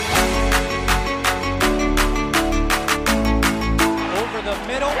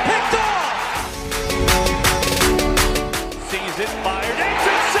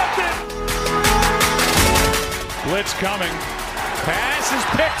coming. Pass is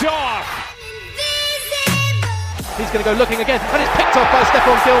picked off. He's going to go looking again, and it's picked off by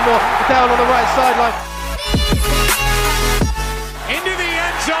Stephon Gilmore down on the right sideline. Into the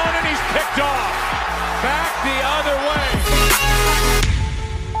end zone, and he's picked off. Back the other way.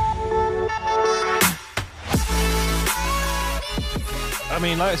 I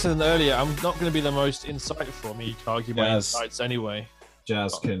mean, like I said earlier, I'm not going to be the most insightful. I mean, you can argue my insights anyway.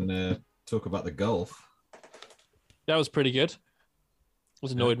 Jazz can talk about the golf. That was pretty good. I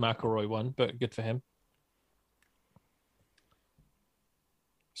was annoyed McIlroy won, but good for him.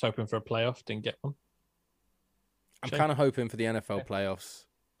 Was hoping for a playoff, didn't get one. I'm kind of hoping for the NFL playoffs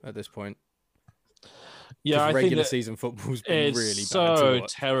at this point. Yeah, I regular think season football's been really bad. So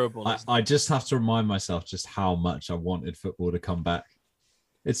terrible. I just have to remind myself just how much I wanted football to come back.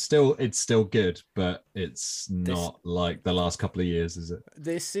 It's still good, but it's not like the last couple of years, is it?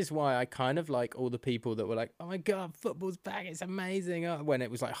 This is why I kind of like all the people that were like, "Oh my god, football's back! It's amazing!" When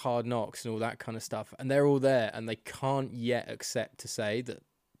it was like Hard Knocks and all that kind of stuff, and they're all there, and they can't yet accept to say that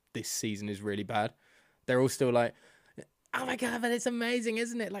this season is really bad. They're all still like, "Oh my god, but it's amazing,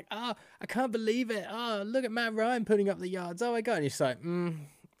 isn't it? Like, oh, I can't believe it. Oh, look at Matt Ryan putting up the yards. Oh my god!" And you're just like,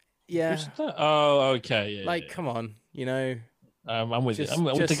 yeah. Oh, okay. Yeah, like, come on, you know. I'm with you.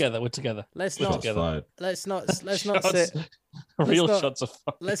 We're together. We're together. Let's not sit. Real shots of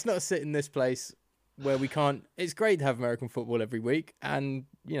fire. Let's not sit in this place where we can't. It's great to have American football every week, and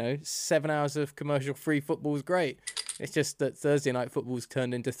 7 hours of commercial-free football is great. It's just that Thursday night football's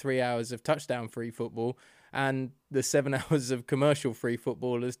turned into 3 hours of touchdown-free football, and the 7 hours of commercial-free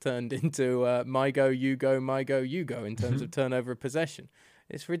football has turned into my go, you go, my go, you go in terms of turnover of possession.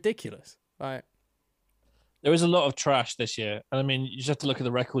 It's ridiculous. Right. There was a lot of trash this year. And I mean, you just have to look at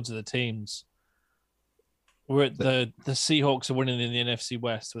the records of the teams. The Seahawks are winning in the NFC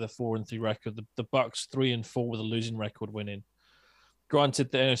West with a 4-3 record. The Bucks 3-4 with a losing record winning.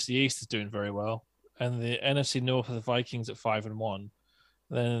 Granted, the NFC East is doing very well. And the NFC North are the Vikings at 5-1.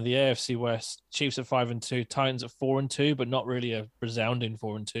 Then the AFC West, Chiefs at 5-2, Titans at 4-2, but not really a resounding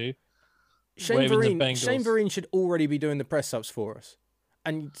 4-2. Shane Vereen should already be doing the press ups for us.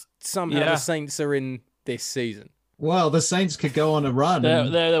 And somehow the Saints are in this season. Well, the Saints could go on a run.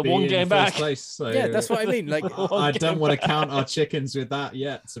 They're one game back. Place, so yeah, that's what I mean. Like, I don't want to count our chickens with that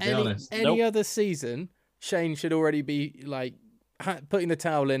yet, to be honest. Any other season, Shane should already be like putting the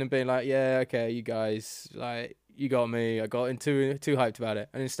towel in and being like, "Yeah, okay, you guys, like, you got me. I got too hyped about it."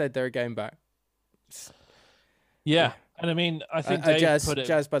 And instead, they're a game back. Yeah, and I mean, I think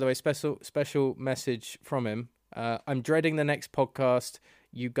Jazz, by the way, special message from him. I'm dreading the next podcast.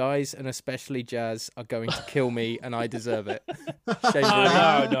 You guys, and especially Jazz, are going to kill me, and I deserve it.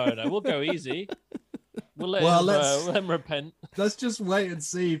 No. We'll go easy. We'll let him repent. Let's just wait and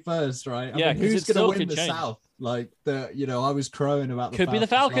see first, right? Yeah, who's going to win the South? Like, I was crowing about the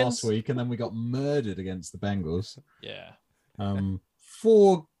Falcons last week, and then we got murdered against the Bengals. Yeah.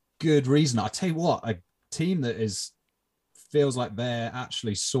 For good reason. I tell you what, a team that feels like they're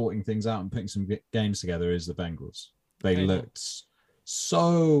actually sorting things out and putting some games together is the Bengals. They looked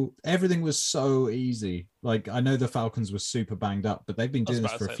everything was so easy. Like, I know the Falcons were super banged up, but they've been doing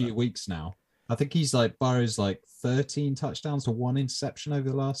this for a few weeks now. I think Burrow's 13 touchdowns to 1 interception over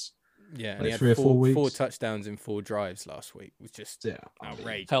the last and he had 3 or 4 weeks. 4 touchdowns in 4 drives last week. It was just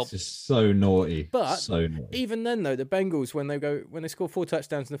outrageous. It's just so naughty. But even then, though, the Bengals, when they score 4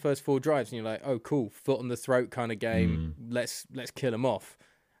 touchdowns in the first 4 drives, and you're like, oh, cool, foot on the throat kind of game. Let's kill them off.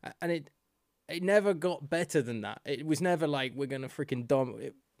 And it never got better than that. It was never like we're gonna freaking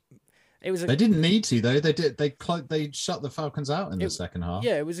dominate. They didn't need to though. They did. They shut the Falcons out in the second half.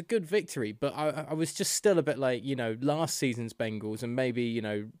 Yeah, it was a good victory, but I was just still a bit like, last season's Bengals, and maybe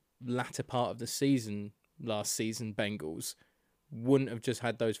latter part of the season, last season Bengals wouldn't have just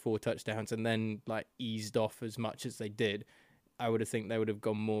had those 4 touchdowns and then eased off as much as they did. I would have think they would have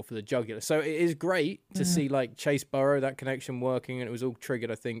gone more for the jugular. So it is great to see Chase Burrow, that connection working, and it was all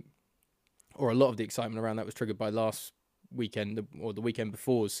triggered, I think. Or a lot of the excitement around that was triggered by last weekend or the weekend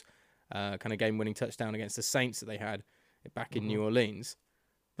before's kind of game-winning touchdown against the Saints that they had back in New Orleans.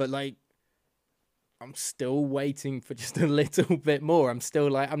 But I'm still waiting for just a little bit more. I'm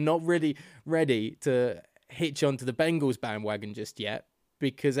still I'm not really ready to hitch onto the Bengals bandwagon just yet,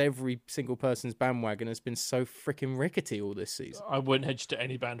 because every single person's bandwagon has been so freaking rickety all this season. I wouldn't hitch to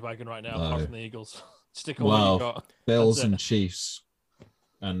any bandwagon right now apart from the Eagles. Stick on what you got. Bills and Chiefs.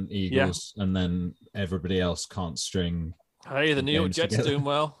 And Eagles, and then everybody else can't string. Hey, the New York Jets are doing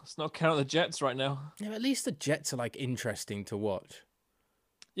well. Let's not count the Jets right now. Yeah, at least the Jets are interesting to watch.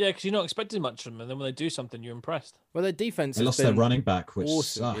 Yeah, because you're not expecting much from them, and then when they do something, you're impressed. Well, their defense They has lost their been running back, which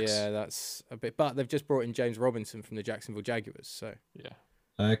awesome. sucks. Yeah, that's a bit. But they've just brought in James Robinson from the Jacksonville Jaguars. So Yeah.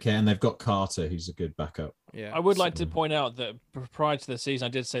 Okay, and they've got Carter, who's a good backup. yeah, I would like to point out that prior to the season, I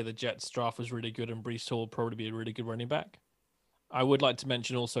did say the Jets draft was really good and Brees Hall would probably be a really good running back. I would like to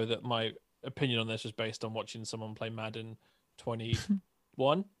mention also that my opinion on this was based on watching someone play Madden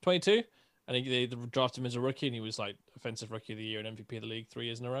 21, 22, and they drafted him as a rookie, and he was like Offensive Rookie of the Year and MVP of the league 3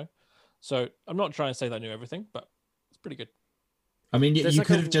 years in a row. So I'm not trying to say that I knew everything, but it's pretty good. I mean, There's you like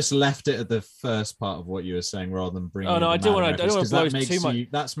could a- have just left it at the first part of what you were saying rather than bringing. Oh, no, in I the don't Madden wanna- I don't reference, wanna 'cause blow that too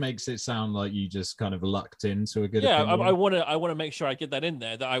much. That makes it sound like you just kind of lucked into a good. Yeah, opinion. I want to make sure I get that in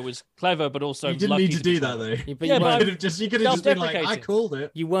there, that I was clever, but also You didn't lucky need to be do that clever. though. Yeah, but Yeah, you but weren't, You could have just been like, I Self-deprecating. called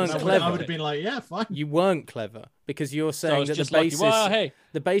it. you weren't And I clever. would have been like, yeah, fine. You weren't clever because you're So I saying was that just the lucky. basis, Well, hey,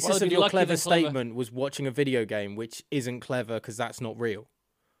 the basis rather of be your lucky clever than clever. statement was watching a video game, which isn't clever because that's not real.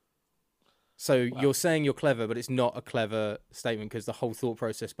 So you're saying you're clever, but it's not a clever statement because the whole thought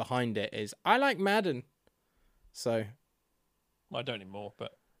process behind it is, I like Madden. So, I don't anymore,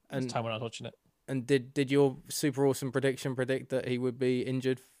 but and it's time when I was watching it. and did your super awesome prediction predict that he would be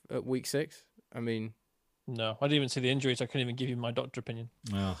injured at week 6? I mean, No, I didn't even see the injuries. I couldn't even give you my doctor opinion.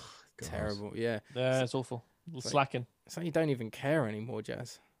 Oh, God. terrible. Yeah, Yeah, it's awful. Slacking. it's like you don't even care anymore,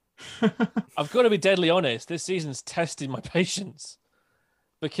 Jazz. I've got to be deadly honest. This season's tested my patience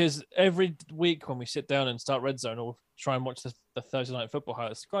because every week when we sit down and start Red Zone or try and watch the Thursday night football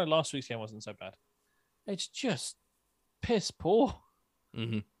highlights, granted last week's game wasn't so bad. It's just piss poor.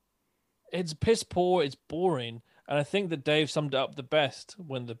 Mm-hmm. It's piss poor. It's boring. And I think that Dave summed it up the best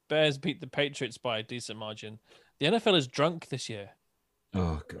when the Bears beat the Patriots by a decent margin. The NFL is drunk this year.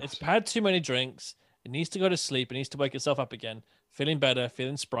 Oh, God. It's had too many drinks. It needs to go to sleep. It needs to wake itself up again, feeling better,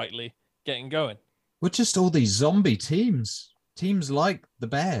 feeling sprightly, getting going. We're just all these zombie teams. Teams like the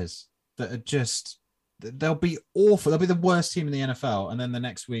Bears that are just, they'll be awful. They'll be the worst team in the NFL. And then the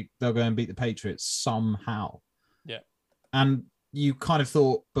next week, they'll go and beat the Patriots somehow. Yeah. And you kind of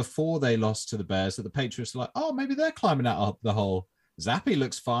thought before they lost to the Bears that the Patriots were like, oh, maybe they're climbing out of the hole. Zappy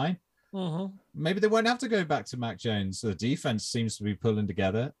looks fine. Mm-hmm. Maybe they won't have to go back to Mac Jones. The defense seems to be pulling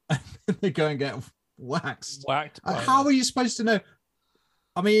together. And they go and get waxed. Whacked. by How are you supposed to know?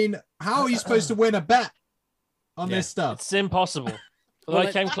 I mean, how are you supposed to win a bet on this stuff? It's impossible. Although Well,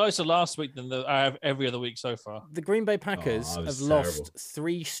 I came closer last week than I have every other week so far. The Green Bay Packers Oh, that was have terrible. lost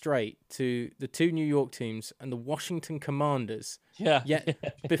 3 straight to the 2 New York teams and the Washington Commanders. Yeah. Yet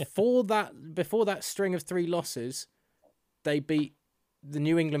before that string of 3 losses, they beat the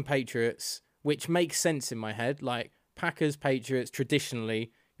New England Patriots, which makes sense in my head. Like Packers, Patriots,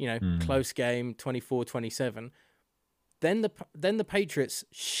 traditionally, close game, 24-27. Then the Patriots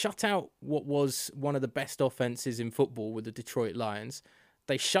shut out what was one of the best offenses in football with the Detroit Lions.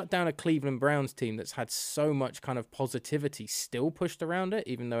 They shut down a Cleveland Browns team that's had so much kind of positivity still pushed around it,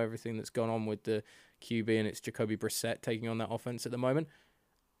 even though everything that's gone on with the QB and it's Jacoby Brissett taking on that offense at the moment.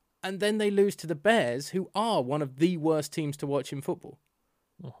 And then they lose to the Bears, who are one of the worst teams to watch in football.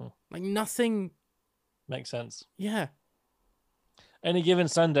 Mhm. Like nothing. Makes sense. Yeah. Any given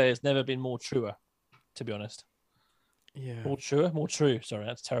Sunday has never been more truer, to be honest. Yeah. More true. Sorry,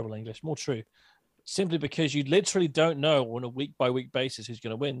 that's terrible English. More true. Simply because you literally don't know on a week by week basis who's going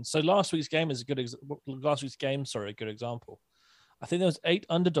to win. So last week's game is a good example. I think there was 8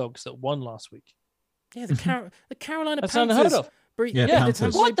 underdogs that won last week. Yeah, the Carolina That's Panthers. unheard of. Yeah, the Panthers.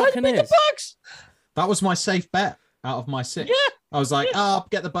 Tampa Bay What? Don't beat the Buccaneers. Bucks? That was my safe bet out of my 6. Yeah. I was like, I'll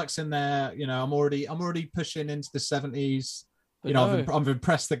get the Bucks in there. I'm already pushing into the 70s. I've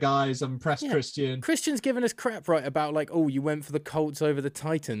impressed the guys. I've impressed Yeah. Christian. Christian's given us crap, right, about like, oh, you went for the Colts over the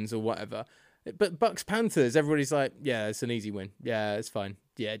Titans or whatever. But Bucks Panthers, everybody's like, yeah, it's an easy win. Yeah, it's fine.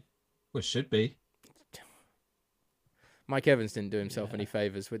 Yeah, Well, it should be. Mike Evans didn't do himself any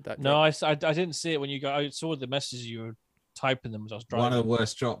favors with that. No, drop. I didn't see it when you got. I saw the messages you were typing them as I was driving. One of the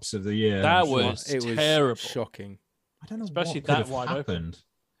worst drops of the year. That I'm sure. was it was terrible. shocking. I don't know especially what could that have wide open. happened.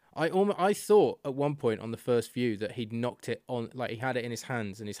 I thought at one point on the first view that he'd knocked it on, like he had it in his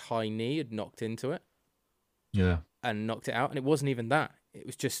hands and his high knee had knocked into it Yeah. and knocked it out, and it wasn't even that. It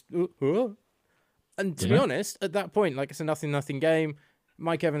was just, and to be Yeah. honest, at that point, like it's a 0-0 game.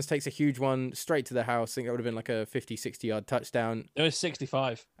 Mike Evans takes a huge one straight to the house. I think that would have been like a 50-60 yard touchdown. It was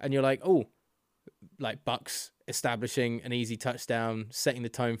 65. And you're like, oh, like Bucks establishing an easy touchdown, setting the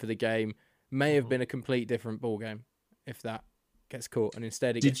tone for the game. May have been a complete different ball game if that gets caught. And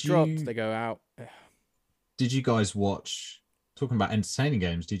instead it Did gets dropped. you- They go out. Did you guys watch, talking about entertaining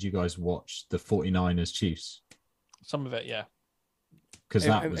games, did you guys watch the 49ers Chiefs? Some of it, yeah. because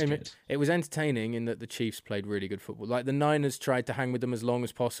that was good. It was entertaining in that the Chiefs played really good football. Like the Niners tried to hang with them as long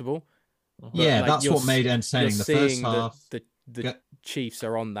as possible. Yeah, that's what made it entertaining. The first half, the Chiefs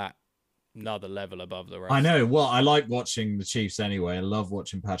are on that another level above the rest. I know. Well, I like watching the Chiefs anyway. I love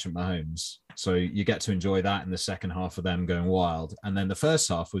watching Patrick Mahomes. So you get to enjoy that in the second half of them going wild. And then the first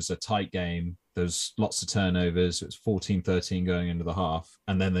half was a tight game. There's lots of turnovers. It was 14-13 going into the half.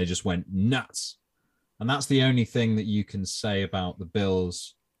 And then they just went nuts. And that's the only thing that you can say about the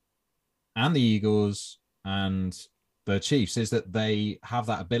Bills and the Eagles and the Chiefs is that they have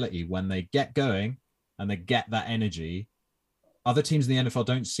that ability when they get going and they get that energy. Other teams in the NFL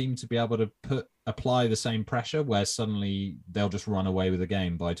don't seem to be able to apply the same pressure where suddenly they'll just run away with the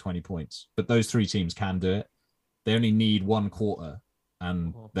game by 20 points. But those three teams can do it. They only need one quarter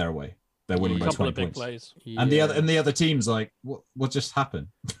and they're away. They're winning by 20 points. Plays. Yeah. And the other teams like, what just happened?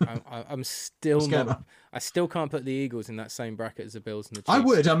 I'm still I still can't put the Eagles in that same bracket as the Bills and the Chiefs. I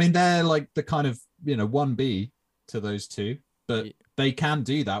would. I mean, they're like the kind of 1B to those two, but they can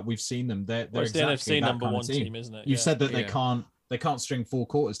do that. We've seen them. They're exactly the NFC that number kind one of team. team, isn't it? You said that they can't string 4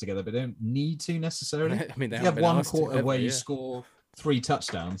 quarters together, but they don't need to necessarily. I mean, they have one quarter where you score 3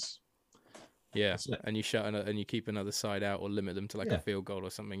 touchdowns. Yeah, and you and you keep another side out or limit them to like a field goal or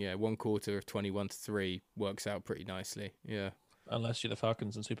something. Yeah, 1 quarter of 21-3 works out pretty nicely. Yeah, unless you're the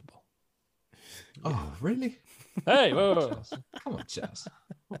Falcons in Super Bowl. Oh, really? Hey, whoa. Come on, Jazz.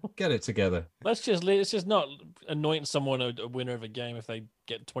 Get it together. Let's just not anoint someone a winner of a game if they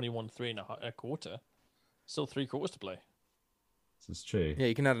get 21-3 in a quarter. Still 3 quarters to play. This is true. Yeah,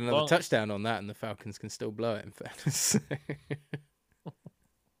 you can add another touchdown on that, and the Falcons can still blow it. In fairness.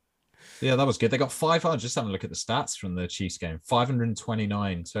 Yeah, that was good. They got 500. Just having a look at the stats from the Chiefs game.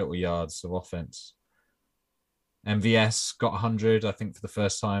 529 total yards of offense. MVS got 100, I think, for the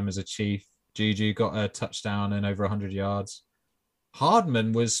first time as a Chief. Juju got a touchdown and over 100 yards.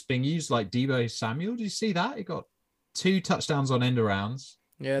 Hardman was being used like Deebo Samuel. Did you see that? He got 2 touchdowns on end arounds.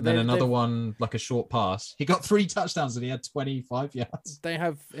 Yeah, and then another one like a short pass. He got 3 touchdowns and he had 25 yards. They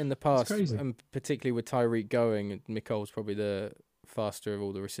have in the past, and particularly with Tyreek going, Mikol's probably the faster of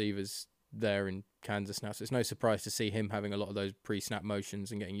all the receivers there in Kansas now. So it's no surprise to see him having a lot of those pre-snap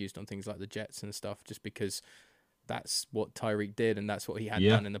motions and getting used on things like the jets and stuff, just because that's what Tyreek did and that's what he had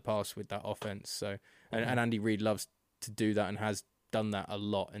done in the past with that offense. So and Andy Reid loves to do that and has done that a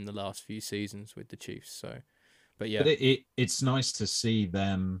lot in the last few seasons with the Chiefs. So, but it's nice to see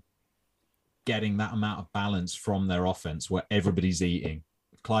them getting that amount of balance from their offense where everybody's eating.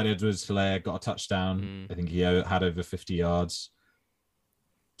 Clyde Edwards-Helaire got a touchdown. I think he had over 50 yards.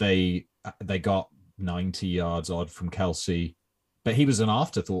 They got 90 yards odd from Kelsey, but he was an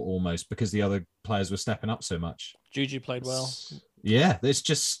afterthought almost because the other players were stepping up so much. Juju played well. Yeah,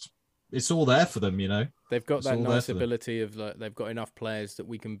 it's all there for them, They've got that nice ability of like they've got enough players that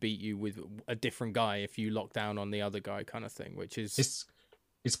we can beat you with a different guy if you lock down on the other guy kind of thing, which is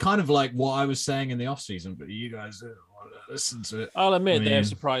it's kind of like what I was saying in the off season, but you guys don't want to listen to it. I'll admit they have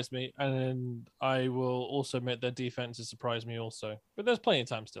surprised me, and I will also admit their defense has surprised me also. But there's plenty of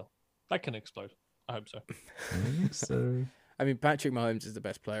time still. That can explode. I hope so. I think so. I mean, Patrick Mahomes is the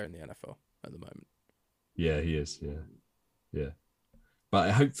best player in the NFL at the moment. Yeah, he is. Yeah.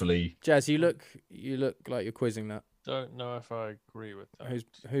 But hopefully, Jazz, you look like you're quizzing that. Don't know if I agree with that.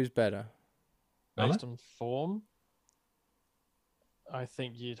 Who's better? Based on form, I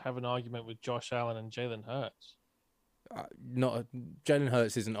think you'd have an argument with Josh Allen and Jalen Hurts. Jalen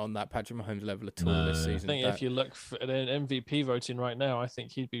Hurts isn't on that Patrick Mahomes level at all this season. I think if you look at an MVP voting right now, I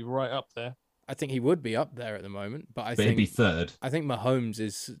think he'd be right up there. I think he would be up there at the moment, but I think he'd be third. I think Mahomes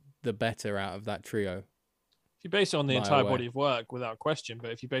is the better out of that trio. If you base it on the entire body of work, without question,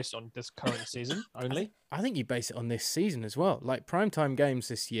 but if you base it on this current season only, I think you base it on this season as well. Like primetime games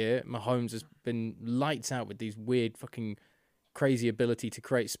this year, Mahomes has been lights out with these weird fucking crazy ability to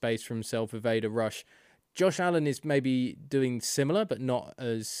create space for himself, evade a rush. Josh Allen is maybe doing similar, but not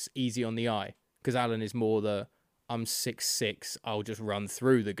as easy on the eye because Allen is more I'm 6'6", I'll just run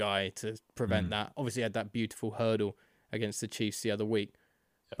through the guy to prevent that. Obviously, he had that beautiful hurdle against the Chiefs the other week.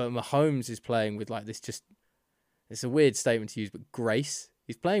 But Mahomes is playing with like this it's a weird statement to use, but grace.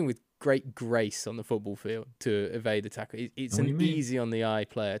 He's playing with great grace on the football field to evade the tackle. It's an easy on the eye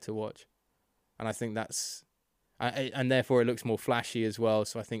player to watch. And I think and therefore it looks more flashy as well.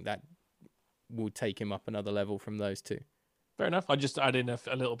 So I think that will take him up another level from those two. Fair enough. I just add in a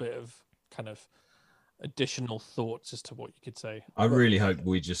little bit of kind of additional thoughts as to what you could say. I really hope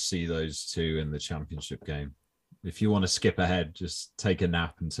we just see those two in the championship game. If you want to skip ahead, just take a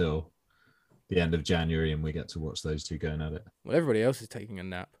nap until the end of January and we get to watch those two going at it. Well, everybody else is taking a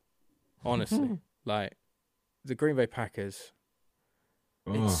nap. Honestly, like the Green Bay Packers,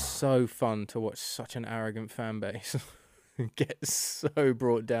 It's Oh, so fun to watch such an arrogant fan base get so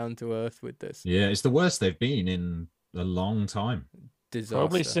brought down to earth with this yeah, it's the worst they've been in a long time. disaster.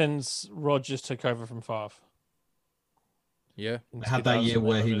 Probably since Rodgers took over from Favre. Yeah. in They had that year 2000,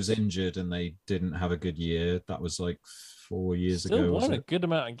 where he whatever it was is. injured and they didn't have a good year. That was like 4 years Still ago, was won a it? good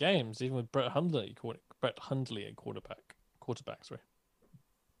amount of games, even with Brett Hundley at quarterback. Sorry.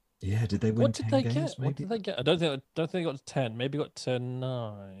 Yeah, did they win What did 10 they games? get? What Maybe? did they get? I don't think they got to 10. Maybe got to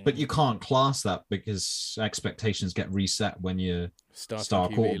 9. But you can't class that because expectations get reset when your Starting star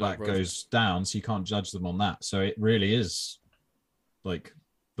QB quarterback like Rodgers. goes down, so you can't judge them on that. So it really is like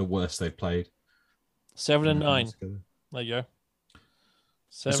the worst they've played. 7 and 9. Together. There you go.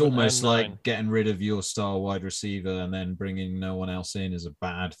 It's 7 almost and 9. like getting rid of your star wide receiver and then bringing no one else in is a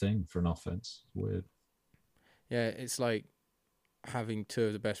bad thing for an offense. Weird. Yeah, it's like having two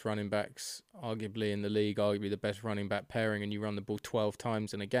of the best running backs, arguably in the league, arguably the best running back pairing, and you run the ball 12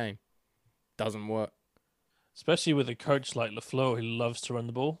 times in a game. Doesn't work. Especially with a coach like LaFleur who loves to run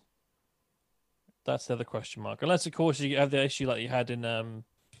the ball. That's the other question mark. Unless, of course, you have the issue like you had in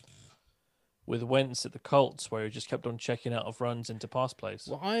with Wentz at the Colts, where he just kept on checking out of runs into pass plays.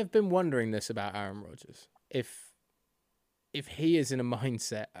 Well, I have been wondering this about Aaron Rodgers. If he is in a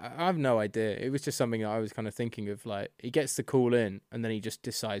mindset, I have no idea. It was just something that I was kind of thinking of. Like, he gets the call in, and then he just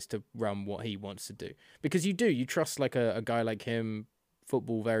decides to run what he wants to do. Because you trust like a guy like him,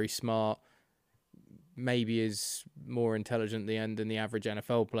 football very smart, maybe is more intelligent than the average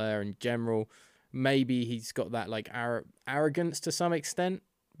NFL player in general. Maybe he's got that like arrogance to some extent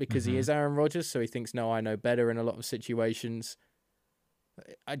because he is Aaron Rodgers, so he thinks, no, I know better in a lot of situations.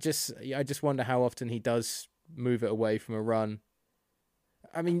 I just wonder how often he does move it away from a run.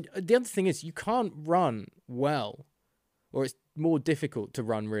 I mean, the other thing is you can't run well, or it's more difficult to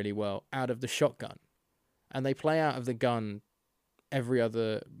run really well out of the shotgun. And they play out of the gun every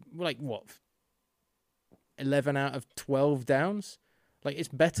other, like what, 11 out of 12 downs? Like, it's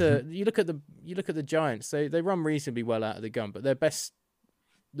better. You look at the Giants, they run reasonably well out of the gun, but the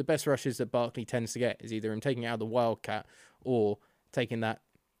best rushes that Barkley tends to get is either him taking it out of the Wildcat or taking that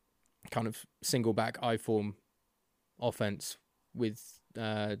kind of single back I form offense with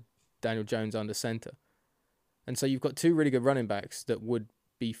Daniel Jones under center. And so you've got two really good running backs that would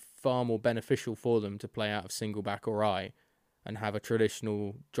be far more beneficial for them to play out of single back or I and have a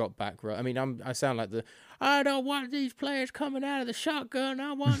traditional drop back. I mean, I sound like I don't want these players coming out of the shotgun.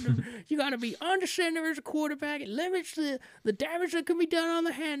 I want them. You got to be under center as a quarterback. It limits the damage that can be done on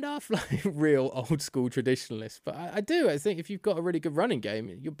the handoff. Like real old school traditionalists. But I think if you've got a really good running game,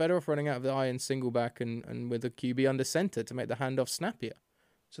 you're better off running out of the I and single back and with a QB under center to make the handoff snappier.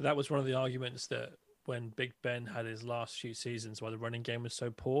 So that was one of the arguments that when Big Ben had his last few seasons why the running game was so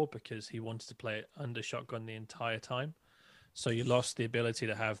poor, because he wanted to play it under shotgun the entire time. So you lost the ability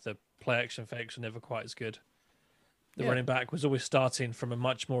to have the play action fakes were never quite as good. The running back was always starting from a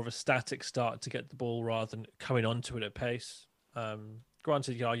much more of a static start to get the ball rather than coming onto it at pace.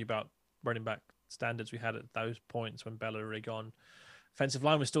 Granted, you can argue about running back standards we had at those points when Bella had already gone. Offensive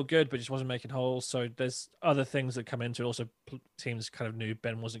line was still good, but just wasn't making holes. So there's other things that come into it. Also, teams kind of knew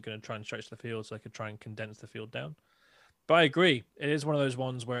Ben wasn't going to try and stretch the field, so they could try and condense the field down. But I agree. It is one of those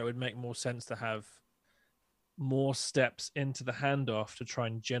ones where it would make more sense to have more steps into the handoff to try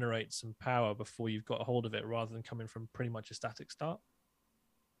and generate some power before you've got a hold of it, rather than coming from pretty much a static start.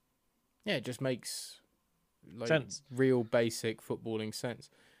 Yeah, it just makes like sense. Real basic footballing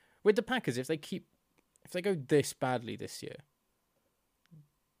sense. With the Packers, if they go this badly this year,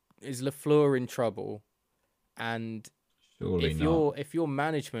 is LaFleur in trouble? And Surely not. if you're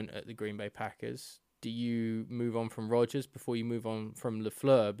management at the Green Bay Packers, do you move on from Rodgers before you move on from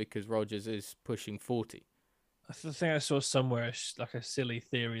LaFleur because Rodgers is pushing 40? I think I saw somewhere like a silly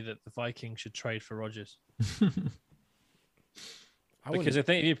theory that the Vikings should trade for Rodgers. Because I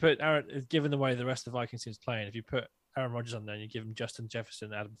think if you put Aaron, given the way the rest of the Vikings team's playing, if you put Aaron Rodgers on there and you give him Justin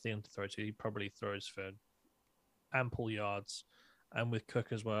Jefferson, Adam Thielen to throw to, he probably throws for ample yards, and with Cook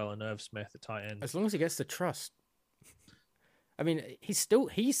as well and Irv Smith at tight end. As long as he gets the trust. I mean, he's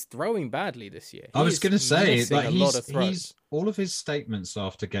throwing badly this year. I was going to say, like, he's all of his statements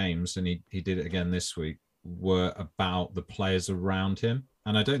after games, and he did it again this week, were about the players around him,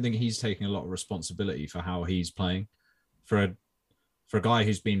 and I don't think he's taking a lot of responsibility for how he's playing. For a guy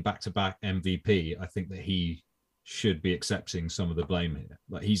who's been back-to-back MVP, I think that he should be accepting some of the blame here.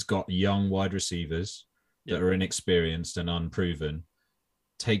 Like, he's got young wide receivers that are inexperienced and unproven,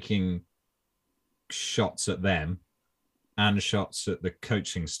 taking shots at them and shots at the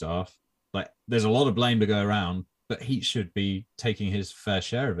coaching staff. Like, there's a lot of blame to go around, but he should be taking his fair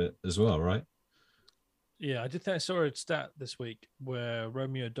share of it as well, right? Yeah, I did think I saw a stat this week where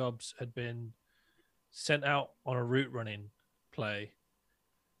Romeo Dobbs had been sent out on a route running play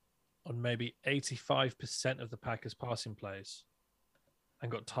on maybe 85% of the Packers' passing plays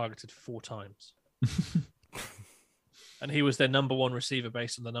and got targeted 4 times. And he was their number 1 receiver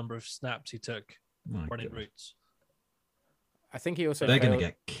based on the number of snaps he took running routes. I think he also they're going to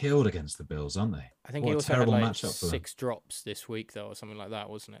get killed against the Bills, aren't they? I think what he a also had terrible like matchup for them. 6 drops this week though, or something like that,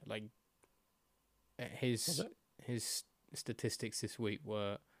 wasn't it? Like his statistics this week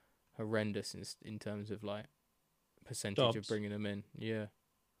were horrendous in terms of like percentage of bringing them in. Yeah.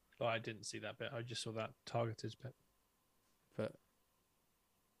 Oh, I didn't see that bit. I just saw that targeted bit. But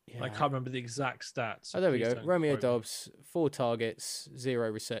yeah. I can't remember the exact stats. Oh, there we go. Romeo Dobbs, 4 targets,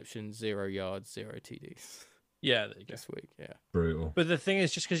 0 receptions, 0 yards, 0 TDs. Yeah, there you go. This week, yeah. Brutal. But the thing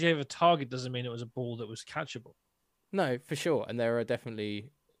is, just because you have a target doesn't mean it was a ball that was catchable. No, for sure. And there are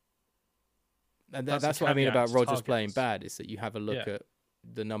definitely... And that's a what I mean about caveat to Rodgers targets. playing bad, is that you have a look at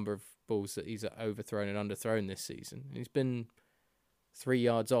the number of balls that he's overthrown and underthrown this season. He's been 3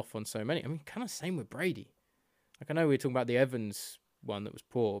 yards off on so many. I mean, kind of same with Brady. Like, I know we were talking about the Evans one that was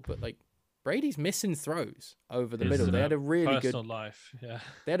poor, but like Brady's missing throws over the middle. They had a really Personal good life. Yeah.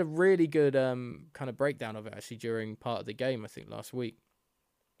 They had a really good kind of breakdown of it actually during part of the game, I think last week,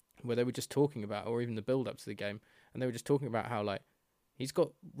 where they were just talking about, or even the build up to the game, and they were just talking about how like he's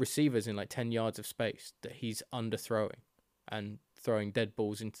got receivers in like 10 yards of space that he's underthrowing and throwing dead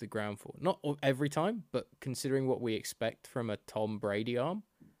balls into the ground for. Not every time, but considering what we expect from a Tom Brady arm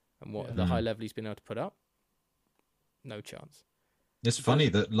and what the high level he's been able to put up, no chance. It's funny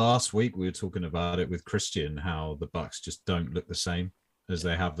that last week we were talking about it with Christian, how the Bucks just don't look the same as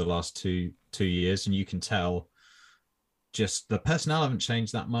they have the last two years. And you can tell just the personnel haven't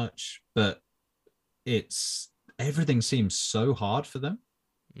changed that much, but everything seems so hard for them.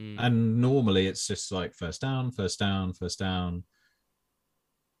 And normally it's just like first down,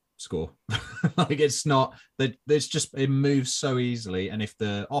 score. Like it's not that it's just, it moves so easily. And if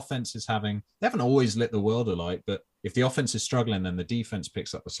the offense is they haven't always lit the world alight, but if the offense is struggling, then the defense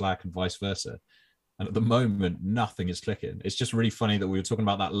picks up the slack and vice versa. And at the moment, nothing is clicking. It's just really funny that we were talking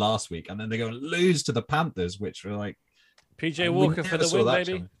about that last week, and then they go and lose to the Panthers, which were like PJ Walker for the win,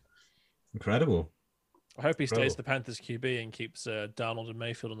 baby. Incredible. I hope he stays the Panthers QB and keeps Darnold and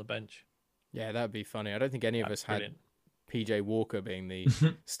Mayfield on the bench. Yeah, that'd be funny. I don't think any of us had PJ Walker being the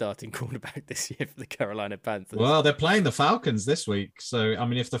starting quarterback this year for the Carolina Panthers. Well, they're playing the Falcons this week. So, I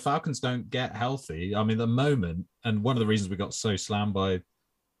mean, if the Falcons don't get healthy, I mean, the moment, and one of the reasons we got so slammed by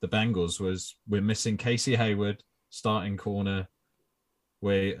the Bengals was we're missing Casey Hayward, starting corner,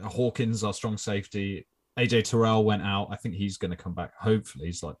 where Hawkins, our strong safety, AJ Terrell went out. I think he's going to come back. Hopefully,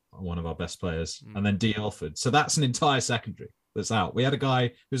 he's like one of our best players. And then D. Elford. So that's an entire secondary that's out. We had a guy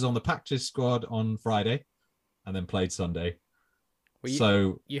who was on the practice squad on Friday and then played Sunday.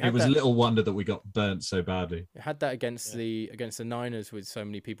 Well, it was little wonder that we got burnt so badly. You had that against the Niners with so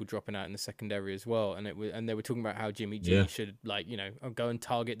many people dropping out in the secondary as well, and they were talking about how Jimmy G should go and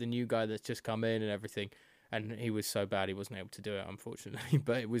target the new guy that's just come in and everything, and he was so bad he wasn't able to do it, unfortunately.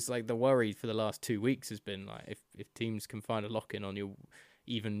 But it was like the worry for the last 2 weeks has been like if teams can find a lock in on your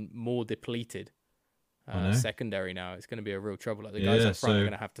even more depleted secondary now, it's going to be a real trouble. Like the guys up front are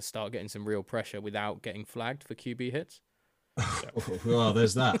going to have to start getting some real pressure without getting flagged for QB hits. Well,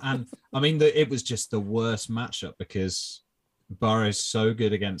 there's that. And I mean, it was just the worst matchup because Burrow's so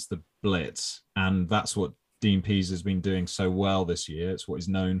good against the blitz, and that's what Dean Pease has been doing so well this year. It's what he's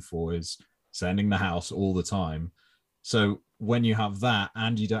known for, is sending the house all the time. So when you have that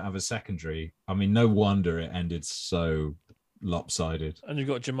and you don't have a secondary, I mean, no wonder it ended so lopsided. And you've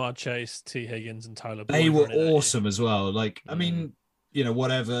got Jamar Chase, T. Higgins, and Tyler Boyd. They were awesome as well. Like, I mean,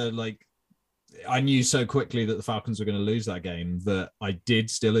 whatever, like, I knew so quickly that the Falcons were going to lose that game that I did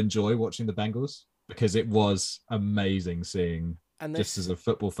still enjoy watching the Bengals because it was amazing seeing, just as a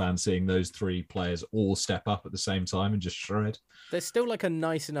football fan, seeing those 3 players all step up at the same time and just shred. They're still like a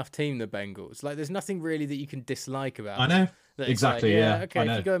nice enough team, the Bengals. Like, there's nothing really that you can dislike about them. I know. Exactly. Like,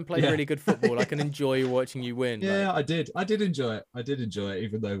 okay, if you go and play really good football, I can enjoy watching you win. Yeah, I did enjoy it. I did enjoy it,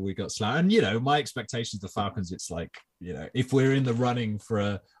 even though we got slammed. And, my expectations of the Falcons, it's like, if we're in the running for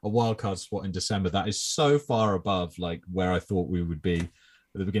a wild card spot in December, that is so far above like where I thought we would be at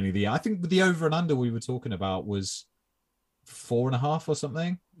the beginning of the year. I think the over and under we were talking about was 4.5 or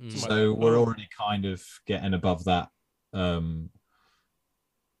something. So we're already kind of getting above that.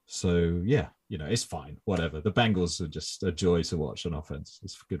 So yeah, it's fine. Whatever. The Bengals are just a joy to watch on offense.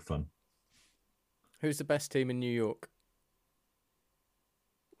 It's good fun. Who's the best team in New York?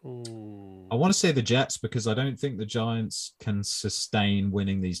 I want to say the Jets because I don't think the Giants can sustain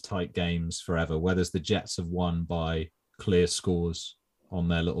winning these tight games forever, whereas the Jets have won by clear scores on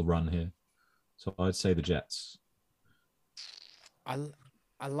their little run here. So I'd say the Jets.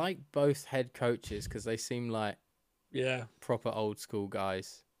 I like both head coaches because they seem like proper old school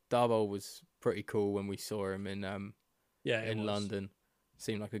guys. Darboll was pretty cool when we saw him in London.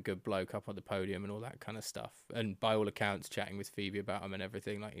 Seemed like a good bloke up on the podium and all that kind of stuff. And by all accounts, chatting with Phoebe about him and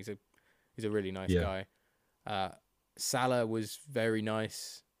everything, like he's a really nice guy. Salah was very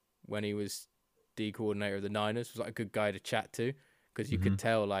nice when he was D coordinator of the Niners. Was like a good guy to chat to because you could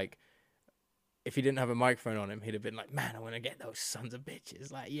tell like if he didn't have a microphone on him, he'd have been like, "Man, I want to get those sons of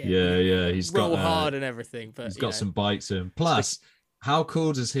bitches." Like, he's roll got hard and everything. But he's got some bites in him. Plus, how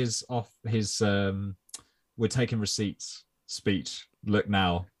cool does his "we're taking receipts" speech look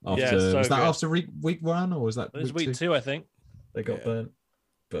now? After was that after week 1 or was that? It was week 2, I think. They got burnt,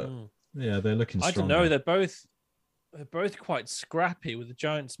 but they're looking. I don't stronger. know. They're both quite scrappy. With the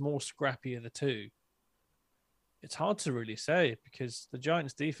Giants more scrappy of the two. It's hard to really say because the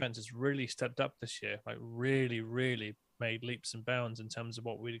Giants' defense has really stepped up this year. Like really, really made leaps and bounds in terms of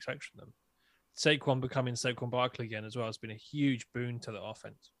what we'd expect from them. Saquon becoming Saquon Barkley again as well has been a huge boon to the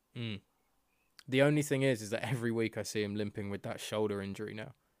offense. The only thing is that every week I see him limping with that shoulder injury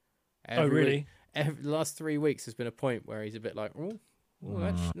now. Really? The last 3 weeks has been a point where he's a bit like,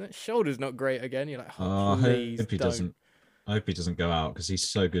 that shoulder's not great again. You're like, please don't. I hope he doesn't go out because he's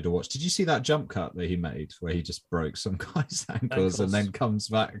so good to watch. Did you see that jump cut that he made where he just broke some guy's ankles and then comes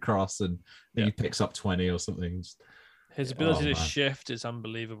back across and he picks up 20 or something? His ability to shift is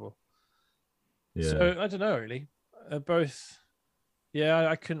unbelievable. Yeah. So I don't know really. Both. Yeah,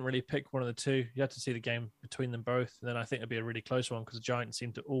 I couldn't really pick one of the two. You had to see the game between them both. And then I think it'd be a really close one because the Giants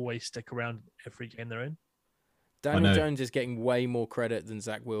seem to always stick around every game they're in. Daniel Jones is getting way more credit than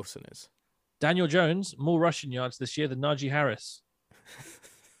Zach Wilson is. Daniel Jones, more rushing yards this year than Najee Harris.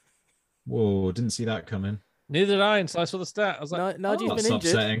 Whoa, didn't see that coming. Neither did I until I saw the stat. I was like, Najee's been injured.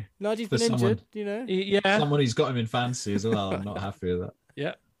 Upsetting. Najee's been injured, you know. Yeah. Someone who's got him in fantasy as well. I'm not happy with that.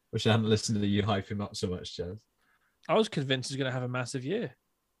 Yeah. Wish I hadn't listened to you hype him up so much, Chaz. I was convinced he's going to have a massive year.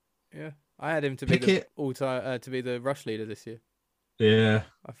 Yeah. I had him to be the rush leader this year. Yeah.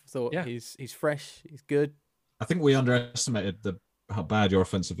 I thought he's fresh, he's good. I think we underestimated how bad your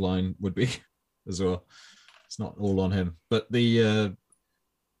offensive line would be as well. It's not all on him. But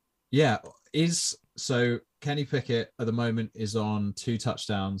so Kenny Pickett at the moment is on 2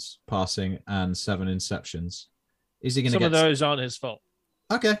 touchdowns passing and 7 interceptions. Is he going to get some of those aren't his fault?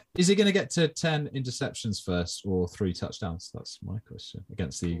 Okay. Is he going to get to 10 interceptions first or 3 touchdowns? That's my question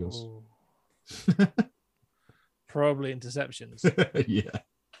against the Eagles. Probably interceptions. Yeah.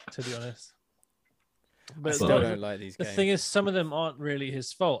 To be honest. But I still don't like these games. The thing is, some of them aren't really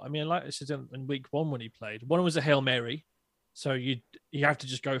his fault. I mean, like I said in week 1 when he played, one was a Hail Mary. So you have to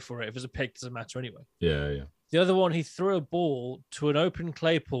just go for it. If it's a pick, it doesn't matter anyway. Yeah. The other one, he threw a ball to an open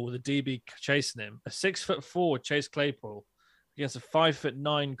Claypool with a DB chasing him. A 6'4" Chase Claypool against a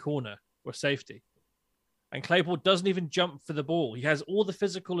 5'9" corner or safety. And Claypool doesn't even jump for the ball. He has all the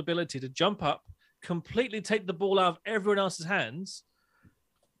physical ability to jump up, completely take the ball out of everyone else's hands,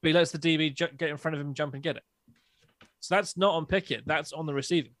 but he lets the DB get in front of him, jump and get it. So that's not on Pickett. That's on the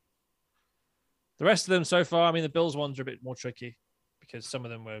receiving. The rest of them so far, I mean, the Bills ones are a bit more tricky because some of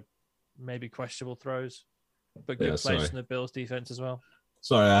them were maybe questionable throws, but good plays from the Bills defense as well.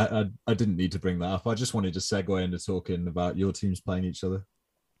 Sorry, I didn't need to bring that up. I just wanted to segue into talking about your teams playing each other.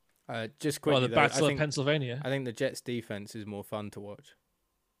 Just quickly, the Battle of Pennsylvania. I think the Jets defense is more fun to watch.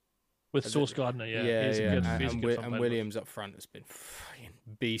 With Sauce Gardner, and Williams up front has been fucking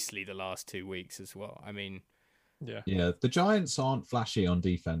beastly the last 2 weeks as well. I mean, yeah. The Giants aren't flashy on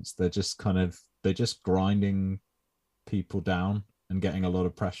defense. They're just grinding people down and getting a lot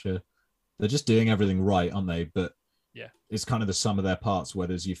of pressure. They're just doing everything right, aren't they? But it's kind of the sum of their parts.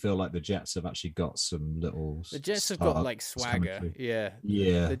 Whereas you feel like the Jets have actually got some little. The Jets have got like swagger. Yeah.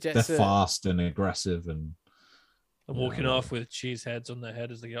 The Jets are fast and aggressive and. Walking off with cheese heads on their head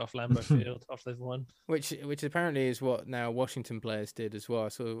as they get off Lambeau Field after they've won. Which apparently is what now Washington players did as well.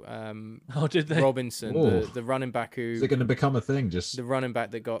 So did they? Robinson, the running back who... Is it going to become a thing? The running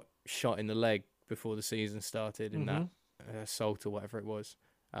back that got shot in the leg before the season started in that assault or whatever it was.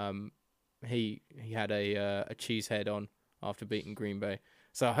 He had a cheese head on after beating Green Bay.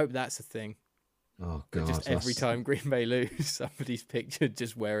 So I hope that's a thing. Oh, God. Just every time Green Bay lose, somebody's pictured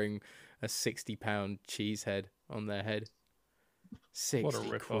just wearing a 60-pound cheese head on their head.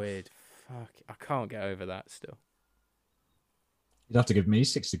 60 quid. Fuck, I can't get over that still. You'd have to give me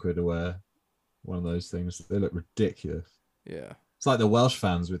 60 quid to wear one of those things. They look ridiculous. Yeah. It's like the Welsh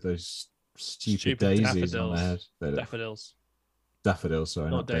fans with those stupid daisies on their head. Daffodils. Daffodils, sorry,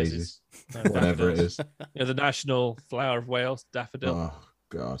 not daisies. No, Whatever it is. Yeah, the national flower of Wales, daffodil. Oh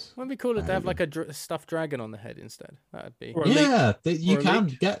God. Wouldn't be cooler to have like a stuffed dragon on the head instead? That'd be. Or a Yeah, you Or a can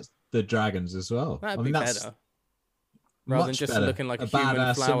leek. get the dragons as well. That'd be better. Rather than much just better. looking like a badass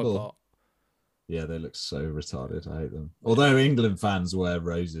human flower symbol. pot. Yeah, they look so retarded. I hate them. Although England fans wear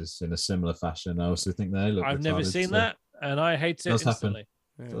roses in a similar fashion, I also think they look. I've never retarded, seen so that, and I hate it Does happen. instantly.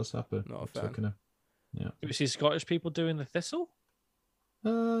 Yeah. It does happen. Not a I'm fan. talking of- Do we see Scottish people doing the thistle? I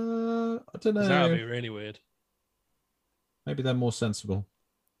don't 'Cause know. that would be really weird. Maybe they're more sensible.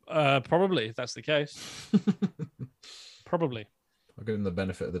 Probably, if that's the case. Probably. I'll give them the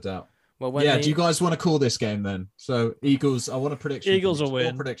benefit of the doubt. Well, when Yeah, they- do you guys want to call this game then? So Eagles, I want a prediction. Eagles will Score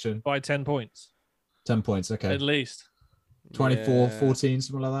win. Prediction. By 10 points, 10 points, okay. at least. 24, Yeah. 14,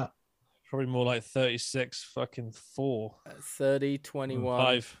 something like that. Probably more like 36, fucking 4. 30, 21.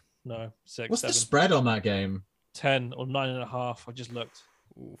 5. No, 6, What's 7. the spread on that game? 10 or 9.5. I just looked.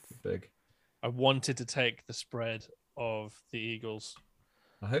 Oof. Big. I wanted to take the spread of the Eagles.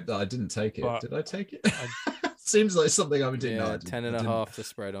 I hope that I didn't take it. But Did I take it? Seems like something I would do. No, I Yeah, didn't. 10 and I a didn't. half the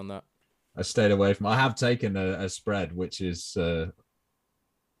spread on that. I stayed away from. I have taken a spread which is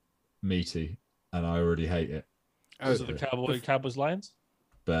meaty, and I already hate it. Oh, Is it the Cowboys Lions?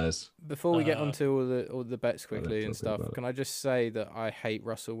 Bears. before we get onto all the bets I quickly don't and talk stuff, about it. can I just say that I hate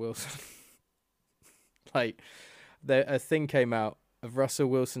Russell Wilson? Like, a thing came out of Russell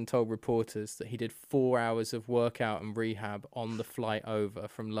Wilson told reporters that he did 4 hours of workout and rehab on the flight over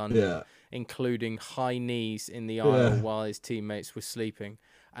from London, Yeah. including high knees in the aisle Yeah. while his teammates were sleeping.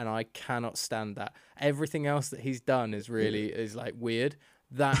 And I cannot stand that. Everything else that he's done is like weird.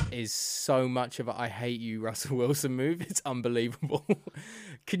 That is so much of a I hate you, Russell Wilson move. It's unbelievable.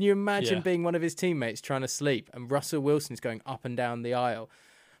 Can you imagine Yeah. being one of his teammates trying to sleep and Russell Wilson's going up and down the aisle?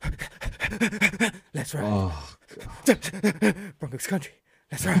 Let's ride. Oh, Broncos country.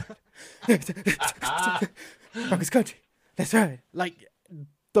 Let's ride. Broncos country. Let's ride. Like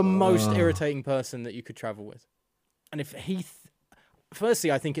the most irritating person that you could travel with. And if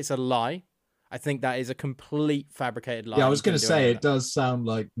firstly, I think it's a lie. I think that is a complete fabricated lie. yeah. I was He going to didn't do say any it of that. does sound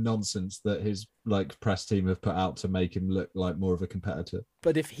like nonsense that his press team have put out to make him look like more of a competitor.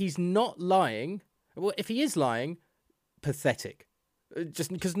 But if he's not lying, well, if he is lying, pathetic.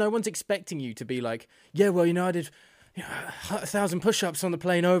 Just because no one's expecting you to be like, yeah, well, I did 1,000 push-ups on the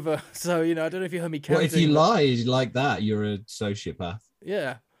plane over. So, I don't know if you heard me counting. Well, if you but- lie like that, you're a sociopath.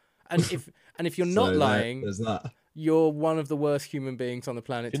 Yeah. And if you're not So lying, there's that. you're one of the worst human beings on the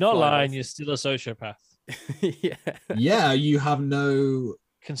planet. If to you're not fly lying, with. you're still a sociopath. Yeah. Yeah, you have no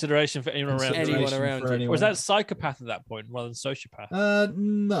Consideration for anyone around. Anyone consideration around for you. Or anyone is that else. psychopath at that point rather than sociopath?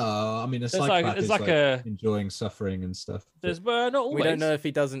 No, I mean a It's psychopath like- it's is like like a- enjoying suffering and stuff. There's not always. We don't know if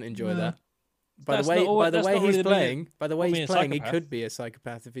he doesn't enjoy Yeah. that. By That's the way, not always- by the that's way not he's really the playing, by the way not he's being a playing, he psychopath. could be a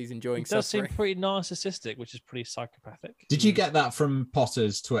psychopath if he's enjoying It does seem suffering. pretty narcissistic, which is pretty psychopathic. Did you get that from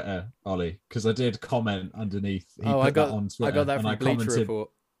Potter's Twitter, Ollie? Because I did comment underneath. He Oh, put I that got on Twitter, I got that and from I Bleacher commented. Report.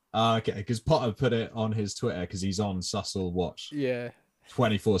 Okay, because Potter put it on his Twitter because he's on Sussel Watch Yeah.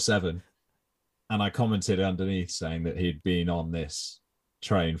 24/7, and I commented underneath saying that he'd been on this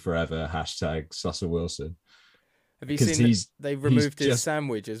train forever. Hashtag Sussel Wilson. Have you 'Cause seen he's- they've he's removed his just-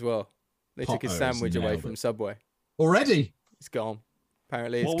 sandwich as well? They took his Potter's sandwich away nailed from it. Subway. Already? It's gone.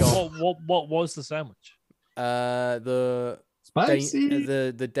 Apparently, it's What, gone. what was the sandwich? The Spicy.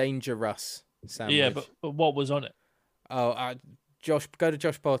 the Danger Russ sandwich. Yeah, but what was on it? Oh, Josh, go to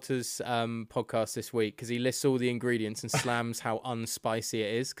Josh Potter's podcast this week because he lists all the ingredients and slams how unspicy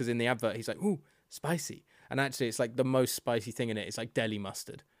it is. Because in the advert, he's like, "Ooh, spicy," and actually, it's like the most spicy thing in it. It's like deli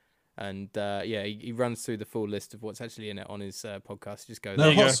mustard, and yeah, he runs through the full list of what's actually in it on his podcast. Just go No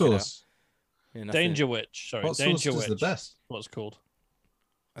there, you hot check it out. sauce. Yeah, nothing- Danger Witch. Sorry, Hot sauce Danger is Witch. the best. What's it called?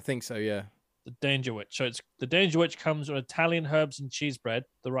 I think so. Yeah. The Danger Witch. So it's the Danger Witch comes with Italian herbs and cheese bread,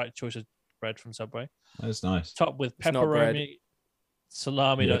 the right choice of bread from Subway. That's nice. Topped with It's not bread. pepperoni,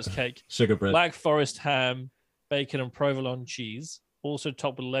 salami, Yeah. no, it's cake, Sugar bread. Black Forest ham, bacon, and provolone cheese. Also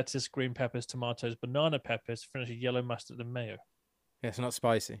topped with lettuce, green peppers, tomatoes, banana peppers, finished with yellow mustard and mayo. Yeah, it's not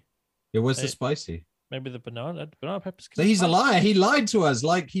spicy. Yeah, where's the Hey, spicy? Maybe the banana peppers. So he's a liar. He lied to us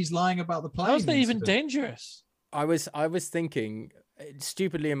like he's lying about the plane. How's that even incident. dangerous? I was thinking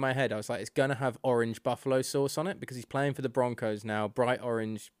stupidly in my head. I was like, it's gonna have orange buffalo sauce on it because he's playing for the Broncos now. Bright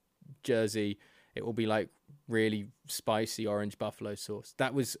orange jersey. It will be like really spicy orange buffalo sauce.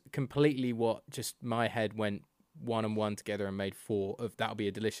 That was completely what just my head went one and one together and made four of. That'll be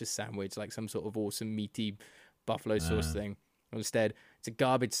a delicious sandwich, like some sort of awesome meaty buffalo sauce thing. Instead, It's a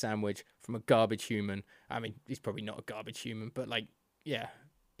garbage sandwich from a garbage human. I mean, he's probably not a garbage human, but like, yeah,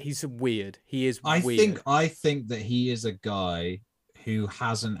 he's weird. He is weird. I think that he is a guy who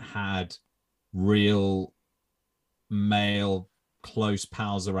hasn't had real male close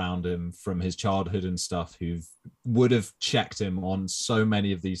pals around him from his childhood and stuff who would have checked him on so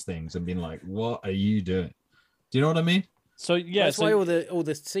many of these things and been like, what are you doing? Do you know what I mean? So yeah, That's why all the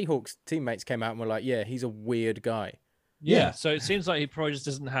Seahawks teammates came out and were like, yeah, he's a weird guy. Yeah. So it seems like he probably just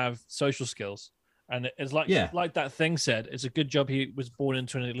doesn't have social skills. And it's like that thing said, it's a good job he was born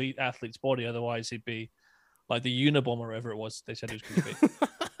into an elite athlete's body. Otherwise, he'd be like the Unabomber, whatever it was they said he was going to be.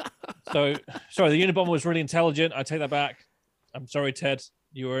 So, sorry, the Unabomber was really intelligent. I take that back. I'm sorry, Ted.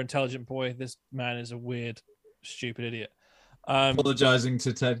 You were an intelligent boy. This man is a weird, stupid idiot. Apologizing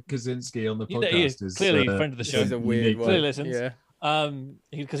to Ted Kaczynski on the podcast. He is clearly a friend of the show. He's a weird one. Clearly listens. Yeah.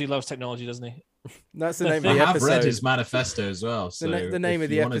 Because he loves technology, doesn't he? That's the name of the I have episode. read his manifesto as well. So the name if of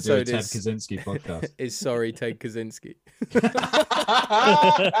the you want to do a episode Ted is Kaczynski podcast. is Sorry, Ted Kaczynski.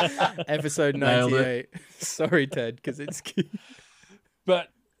 Episode Nailed 98. Sorry, Ted Kaczynski. But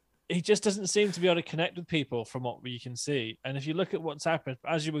he just doesn't seem to be able to connect with people from what you can see. And if you look at what's happened,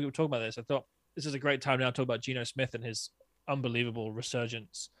 as you were talking about this, I thought this is a great time now to talk about Geno Smith and his unbelievable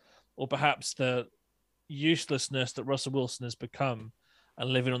resurgence, or perhaps the uselessness that Russell Wilson has become and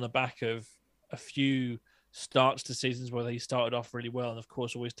living on the back of a few starts to seasons where he started off really well and, of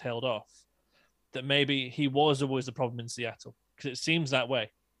course, always tailed off. That maybe he was always the problem in Seattle, because it seems that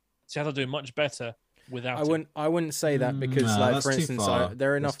way. Seattle doing much better without him. I wouldn't say that because, No, like, that's for too instance, far.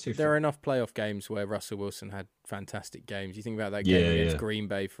 there are That's too enough far. playoff games where Russell Wilson had fantastic games. You think about that game against Yeah. Green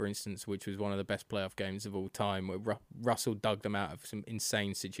Bay, for instance, which was one of the best playoff games of all time, where Russell dug them out of some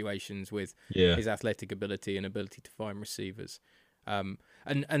insane situations with his athletic ability and ability to find receivers. And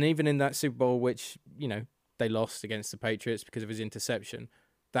even in that Super Bowl, which, you know, they lost against the Patriots because of his interception.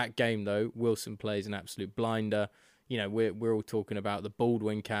 That game, though, Wilson plays an absolute blinder. You know, we're all talking about the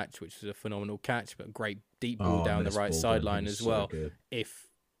Baldwin catch, which was a phenomenal catch, but a great deep ball down the right sideline as well. Good. If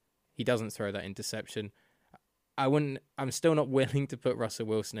he doesn't throw that interception, I'm still not willing to put Russell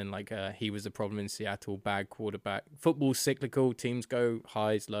Wilson in like he was the problem in Seattle, bad quarterback. Football's cyclical. Teams go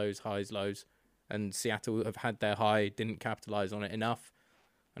highs, lows, and Seattle have had their high, didn't capitalize on it enough,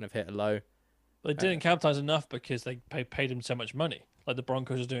 and have hit a low. They didn't capitalize enough because they paid him so much money, like the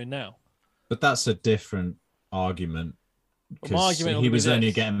Broncos are doing now. But that's a different argument. Well, my argument he will was be only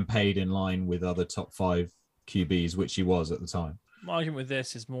this. getting paid in line with other top 5 QBs, which he was at the time. My argument with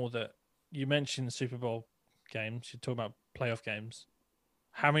this is more that you mentioned Super Bowl games. You're talking about playoff games.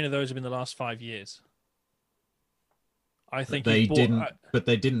 How many of those have been the last 5 years? I think But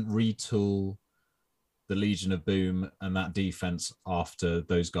they didn't retool the Legion of Boom and that defense after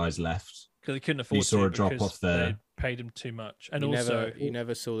those guys left. because they couldn't afford. You saw to a drop because off there. They paid him too much, and You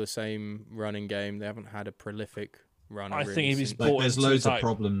never saw the same running game. They haven't had a prolific runner. I really think he was since- bought There's into loads the of hype.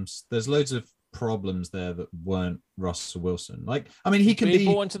 problems. There's loads of problems there that weren't Russell Wilson. Like, I mean, he can He be.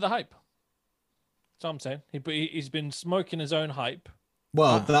 bought into the hype. That's what I'm saying. He's been smoking his own hype.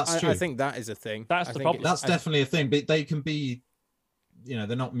 Well, that's true. I think that is a thing. That's I the think problem. That's definitely a thing, but they can be, you know,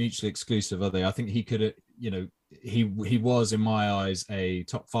 they're not mutually exclusive, are they? I think he could, you know, he was in my eyes a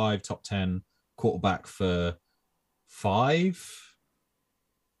top 5, top 10 quarterback for 5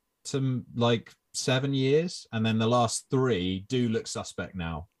 to like 7 years, and then the last 3 do look suspect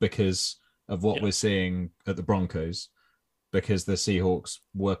now because of what we're seeing at the Broncos, because the Seahawks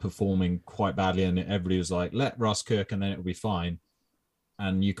were performing quite badly, and everybody was like, let Russ cook and then it'll be fine.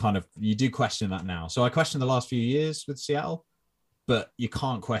 And you do question that now. So I question the last few years with Seattle, but you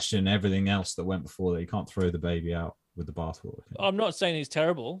can't question everything else that went before that. You can't throw the baby out with the bathwater. I'm not saying he's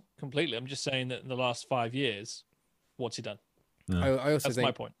terrible completely. I'm just saying that in the last 5 years, what's he done? I also That's think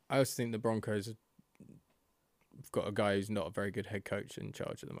my point. I also think the Broncos have got a guy who's not a very good head coach in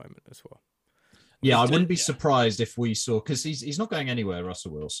charge at the moment as well. Yeah, I wouldn't be surprised if we saw, because he's not going anywhere,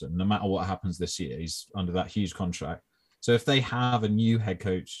 Russell Wilson, no matter what happens this year. He's under that huge contract. So if they have a new head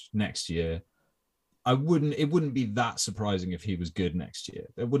coach next year, it wouldn't be that surprising if he was good next year.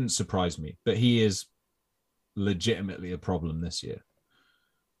 It wouldn't surprise me, but he is legitimately a problem this year.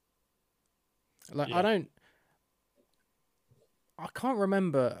 Like Yeah. I can't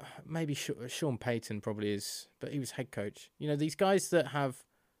remember. Maybe Sean Payton probably is, but he was head coach. You know, these guys that have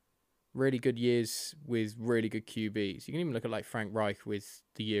really good years with really good QBs. You can even look at like Frank Reich with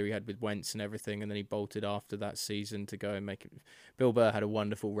the year he had with Wentz and everything, and then he bolted after that season to go and make it. Bill Burr had a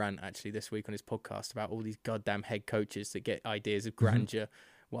wonderful rant actually this week on his podcast about all these goddamn head coaches that get ideas of grandeur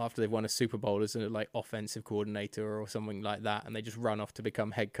well, after they've won a Super Bowl as a like offensive coordinator or something like that, and they just run off to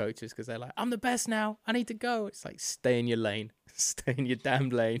become head coaches because they're like, I'm the best now, I need to go. It's like, stay in your lane, stay in your damn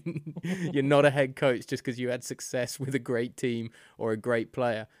lane. You're not a head coach just because you had success with a great team or a great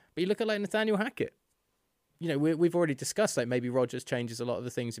player. But you look at like Nathaniel Hackett. You know, we've already discussed like maybe Rodgers changes a lot of the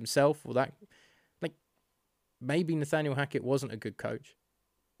things himself, or that, like maybe Nathaniel Hackett wasn't a good coach,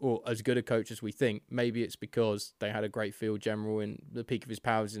 or as good a coach as we think. Maybe it's because they had a great field general in the peak of his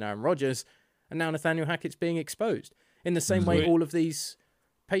powers in Aaron Rodgers, and now Nathaniel Hackett's being exposed. In the same way all of these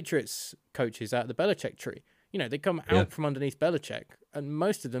Patriots coaches out of the Belichick tree, you know, they come out from underneath Belichick, and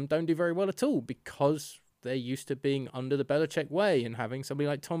most of them don't do very well at all because they're used to being under the Belichick way and having somebody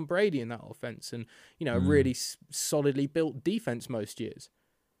like Tom Brady in that offense and, you know, a really solidly built defense most years.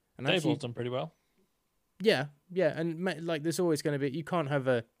 And Daboll's done pretty well. Yeah, and like there's always going to be, you can't have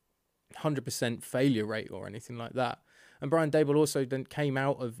a 100% failure rate or anything like that. And Brian Daboll also then came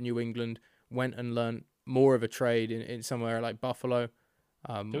out of New England, went and learned more of a trade in somewhere like Buffalo.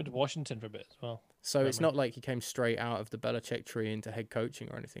 They went to Washington for a bit as well. So it's not like he came straight out of the Belichick tree into head coaching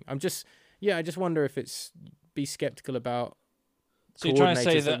or anything. I just wonder if it's be skeptical about so you're trying to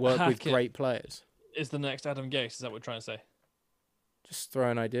say coordinators that work with Hackett great players. is the next Adam Gase? Is that what we're trying to say? Just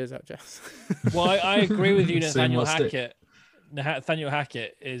throwing ideas out, Jess. Well, I agree with you. Same Nathaniel must it. Hackett. Nathaniel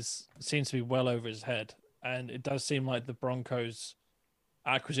Hackett seems to be well over his head, and it does seem like the Broncos'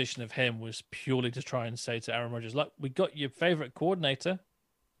 acquisition of him was purely to try and say to Aaron Rodgers, "Look, we got your favorite coordinator.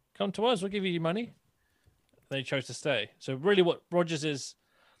 Come to us. We'll give you your money." Then he chose to stay. So really, what Rodgers is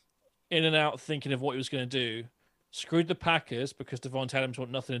in and out thinking of what he was going to do, screwed the Packers because Devontae Adams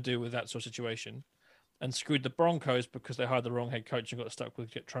want nothing to do with that sort of situation, and screwed the Broncos because they hired the wrong head coach and got stuck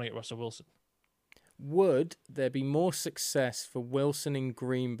with trying to get Russell Wilson. Would there be more success for Wilson in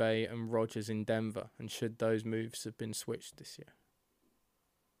Green Bay and Rodgers in Denver? And should those moves have been switched this year?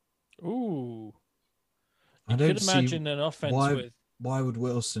 Ooh. I You don't could imagine see an offense with... why would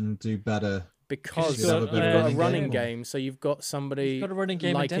Wilson do better? Because He's got you've a got a running running game. game, so you've got somebody He's got a running game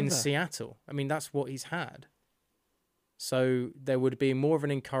in like in Denver. Seattle. I mean, that's what he's had. So there would be more of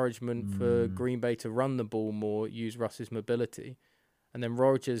an encouragement for Green Bay to run the ball more, use Russ's mobility. And then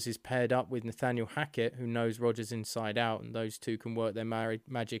Rodgers is paired up with Nathaniel Hackett, who knows Rodgers inside out, and those two can work their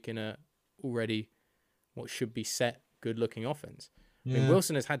magic in a already what should be set, good-looking offense. I mean,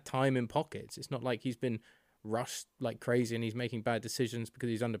 Wilson has had time in pockets. It's not like he's been rushed like crazy and he's making bad decisions because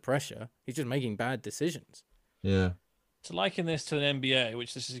he's under pressure. He's just making bad decisions. Yeah. To liken this to an NBA,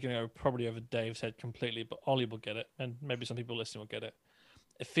 which this is going to go probably over Dave's head completely, but Ollie will get it, and maybe some people listening will get it.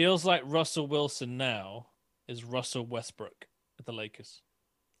 It feels like Russell Wilson now is Russell Westbrook at the Lakers.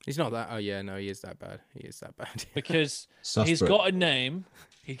 He's not that. Oh, yeah, no, he is that bad. He is that bad. Because he's Suspect. got a name,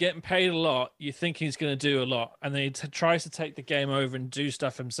 he's getting paid a lot, you think he's going to do a lot, and then he tries to take the game over and do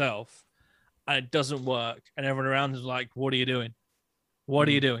stuff himself, and it doesn't work, and everyone around is like, what are you doing? What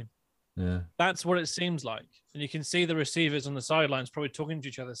are you doing? Yeah. That's what it seems like. And you can see the receivers on the sidelines probably talking to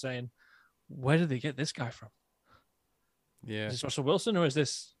each other saying, where did they get this guy from? Yeah. Is this Russell Wilson or is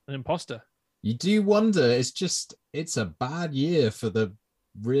this an imposter? You do wonder. It's a bad year for the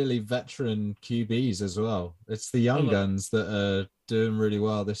really veteran QBs as well. It's the young look, guns that are doing really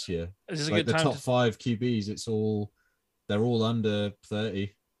well this year. Is this a Like good the time top 5 QBs, they're all under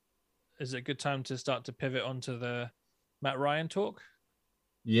 30. Is it a good time to start to pivot onto the Matt Ryan talk?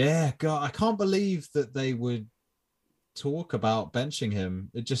 Yeah, God, I can't believe that they would talk about benching him.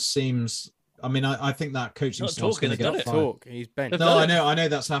 It just seems. I mean, I think that coaching Not staff's talking, going to they've get done fired. Talk. He's bent. They've No, done I know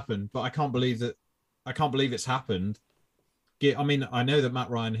that's happened, but I can't believe that. I can't believe it's happened. I mean, I know that Matt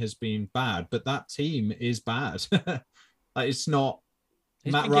Ryan has been bad, but that team is bad. Like, it's not.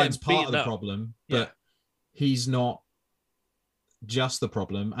 He's Matt been Ryan's getting part of the beaten up. problem, Yeah. but he's not just the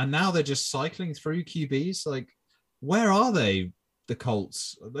problem. And now they're just cycling through QBs. Like, where are they? The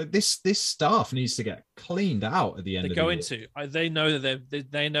Colts. Like, this stuff needs to get cleaned out at the end. They're of going the year. to. They know that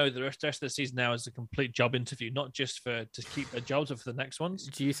they know the rest of the season now is a complete job interview, not just to keep their jobs, but for the next ones.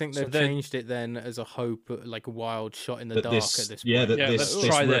 Do you think So they've they're- changed it then as a hope, like a wild shot in the That dark this, at this point? yeah, that Yeah, this let's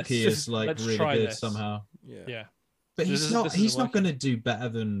try rookie this. is like Let's really try good this. somehow. Yeah, But So he's this not. isn't He's not working. going to do better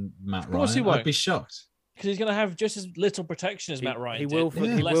than Matt Of course he Ryan. won't. I'd be shocked. because he's going to have just as little protection as Matt Ryan. He did, will. with For,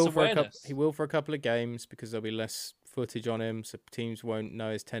 he less will for a couple. awareness. He will for a couple of games because there'll be less footage on him, so teams won't know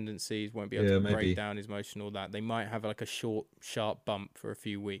his tendencies, won't be able Yeah, to maybe. break down his motion, all that. They might have like a short, sharp bump for a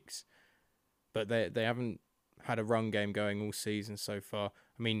few weeks, but they haven't had a run game going all season so far.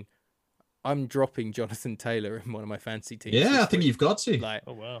 I mean, I'm dropping Jonathan Taylor in one of my fantasy teams. Yeah, this I think week. you've got to. Like,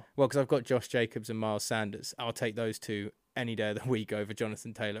 Oh wow! well, because I've got Josh Jacobs and Miles Sanders. I'll take those two any day of the week over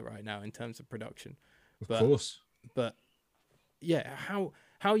Jonathan Taylor right now in terms of production. Of but- course. But yeah, how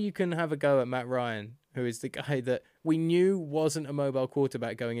how you can have a go at Matt Ryan, who is the guy that we knew wasn't a mobile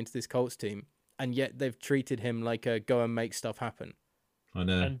quarterback going into this Colts team, and yet they've treated him like a go and make stuff happen. I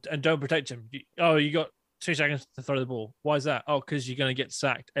know. And don't protect him. You got 2 seconds to throw the ball. Why is that? Oh, because you're going to get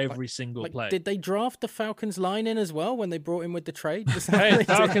sacked every single play. Did they draft the Falcons line in as well when they brought him with the trade? Hey,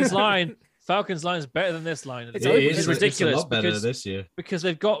 Falcons line is better than this line. It's ridiculous. It's a lot better this year because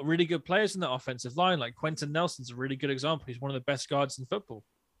they've got really good players in that offensive line. Like Quentin Nelson's a really good example. He's one of the best guards in football,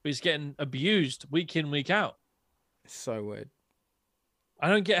 but he's getting abused week in, week out. It's so weird. I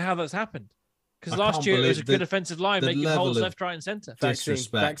don't get how that's happened. Because last year it was a good offensive line making holes left, right, and centre.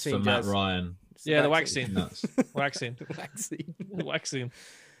 Disrespect for Matt Ryan. Yeah, the waxing. Waxing.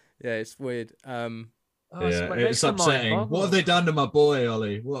 Yeah, it's weird. It's upsetting. What have they done to my boy,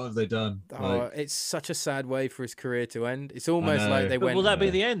 Ollie? What have they done? It's such a sad way for his career to end. It's almost like they went. Will that be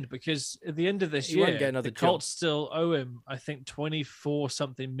the end? Because at the end of this year, won't get another the Colts still owe him, I think,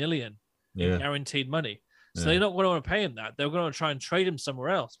 24-something million in guaranteed money. So they're not going to want to pay him that. They're going to try and trade him somewhere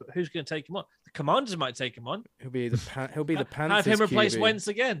else. But who's going to take him on? The Commanders might take him on. He'll be the Panthers. Have him replace QB. Wentz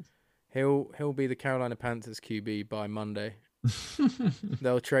again. He'll be the Carolina Panthers QB by Monday.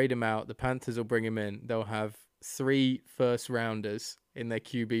 They'll trade him out. The Panthers will bring him in. They'll have 3 first-rounders in their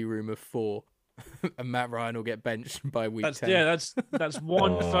QB room of 4. And Matt Ryan will get benched by week 10. Yeah, that's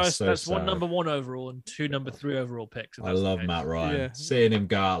one sad. number 1 overall and 2 number 3 overall picks. I love Matt Ryan. Yeah. Seeing him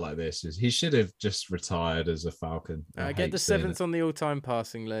go out like this he should have just retired as a Falcon. I get the 7th on the all-time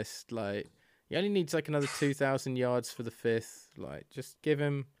passing list. Like, he only needs like another 2,000 yards for the 5th. Like, just give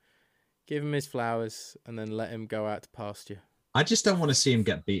him his flowers and then let him go out to pasture. I just don't want to see him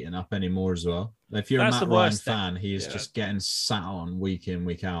get beaten up anymore as well. If you're a Matt Ryan fan, he is just getting sat on week in,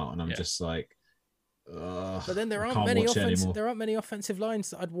 week out, and I'm just like, but then there aren't many offensive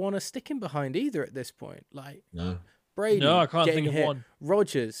lines that I'd want to stick him behind either at this point. Like Brady, I can't getting think of hit, one.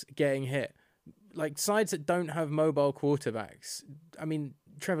 Rodgers getting hit. Like sides that don't have mobile quarterbacks. I mean,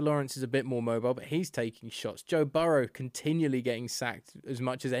 Trevor Lawrence is a bit more mobile, but he's taking shots. Joe Burrow continually getting sacked as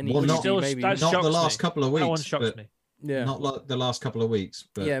much as any. Well, not the last couple of weeks. That one shocks me. Yeah, not like the last couple of weeks.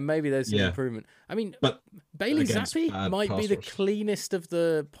 But yeah, maybe there's some improvement. I mean, but Bailey Zappi might be the cleanest of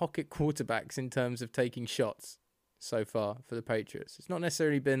the pocket quarterbacks in terms of taking shots so far for the Patriots. It's not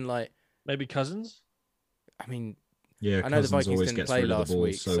necessarily been like maybe Cousins. I mean, yeah, I know the Vikings didn't play last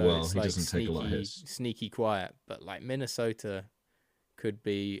week, so well. It's he like doesn't take a lot of hits. Sneaky quiet, but like Minnesota could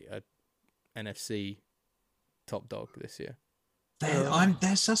be a NFC top dog this year.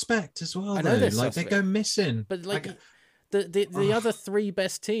 They're suspect as well. I know they're like suspect. they go missing. But like the other 3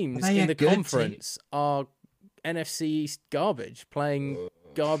 best teams in the conference are NFC East garbage, playing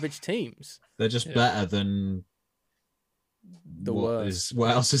garbage teams. They're just better than the worst. What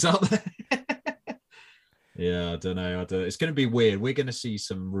else is out there? Yeah, I don't know. It's going to be weird. We're going to see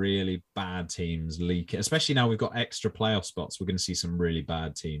some really bad teams leak, especially now we've got extra playoff spots. We're going to see some really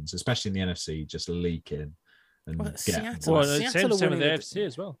bad teams, especially in the NFC, just leak in and get. Seattle same with the AFC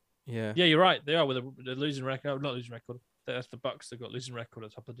as well. Yeah, you're right. They are with a losing record. Not losing record. That's the Bucks. They've got losing record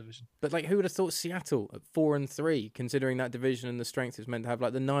at the top of the division. But like, who would have thought Seattle at 4-3, considering that division and the strength it's meant to have?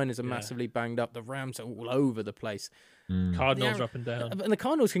 Like the Niners are massively banged up. The Rams are all over the place. Cardinals are up and down. And the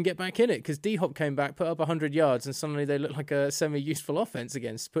Cardinals can get back in it because D-Hop came back, put up 100 yards, and suddenly they look like a semi-useful offense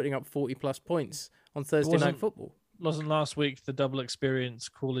against putting up 40-plus points on Thursday Night Football. Wasn't last week the double experience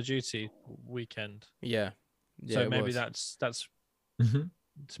Call of Duty weekend? Yeah. So maybe that's.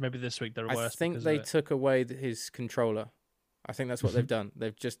 So maybe this week they're worse. I think they took away his controller. I think that's what they've done.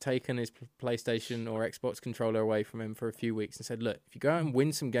 They've just taken his PlayStation or Xbox controller away from him for a few weeks and said, look, if you go out and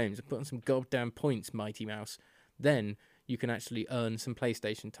win some games and put on some goddamn points, Mighty Mouse, then you can actually earn some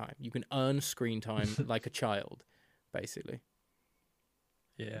PlayStation time. You can earn screen time like a child, basically.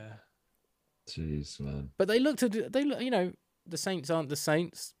 Yeah. Jeez, man. But the Saints aren't the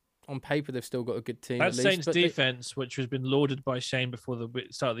Saints. On paper, they've still got a good team. That Saints defense, which has been lauded by Shane before the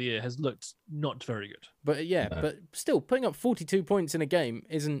start of the year, has looked not very good. But but still, putting up 42 points in a game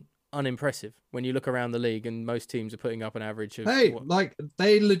isn't unimpressive when you look around the league, and most teams are putting up an average of.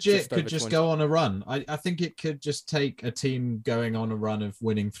 They legit could just go on a run. I think it could just take a team going on a run of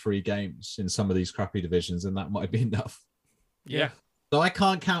winning 3 games in some of these crappy divisions, and that might be enough. Yeah. So I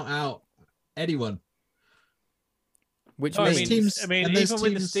can't count out anyone. Which even with the teams...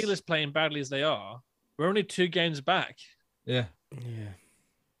 Steelers playing badly as they are, we're only 2 games back. Yeah.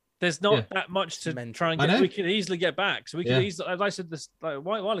 There's not that much to try and get. We could easily get back. So we could easily, as I said this a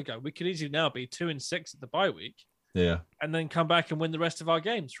while ago, we could easily now be 2-6 at the bye week. Yeah. And then come back and win the rest of our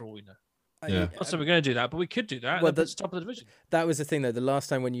games for all we know. Yeah. Not saying we're going to do that, but we could do that. Well, Well, that's top of the division. That was the thing, though. The last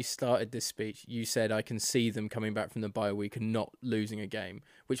time when you started this speech, you said, I can see them coming back from the bye week and not losing a game,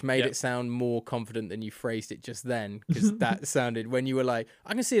 which made it sound more confident than you phrased it just then, because that sounded, when you were like,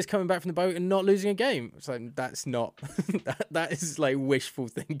 I can see us coming back from the bye week and not losing a game. It's like, that's not, that is like wishful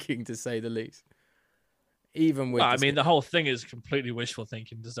thinking, to say the least. Even with, Well, I mean, the whole thing is completely wishful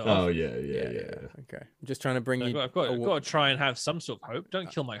thinking to start. Oh off. yeah. Okay, I'm just trying to bring you. I've got to try and have some sort of hope.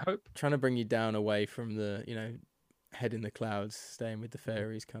 Don't kill my hope. Trying to bring you down away from the, head in the clouds, staying with the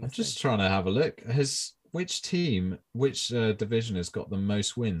fairies kind I'm of thing. just trying to have a look. Which division has got the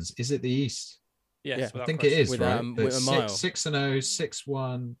most wins? Is it the East? Yes, Yeah, without I think question. it is, With, right? with a mile. 6-0,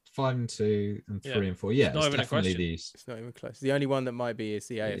 6-1, 5-2, and Yeah. 3-4. Yeah, It's not it's even a definitely question. the East. It's not even close. The only one that might be is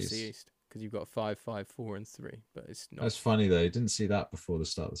the AFC is. East, because you've got 5, 5, 4, and 3, but it's not. That's funny though. Didn't see that before the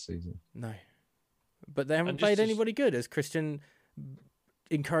start of the season. No. But they haven't And played just- anybody good, as Christian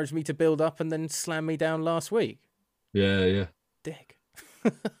encouraged me to build up and then slam me down last week. Yeah. Dick.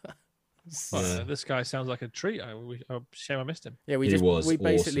 Well, Yeah. This guy sounds like a treat. Shame I missed him. Yeah, we He was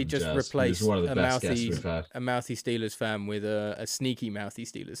basically awesome, just Jazz. He was replaced one of the a best guests mouthy we've had. Steelers fan with a sneaky mouthy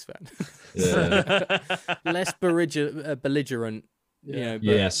Steelers fan. Yeah. Less belligerent, but,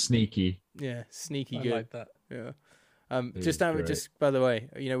 Yeah, sneaky. yeah, sneaky I good. like that. Yeah. He Just was great. just by the way,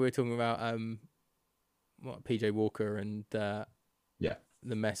 we were talking about PJ Walker and Yeah.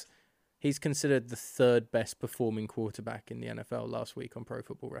 the mess. He's considered the third best performing quarterback in the NFL last week on Pro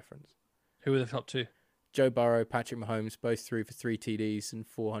Football Reference. Who were the top two? Joe Burrow, Patrick Mahomes, both threw for 3 TDs and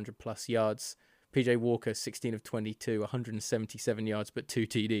 400 plus yards. PJ Walker, 16 of 22, 177 yards, but 2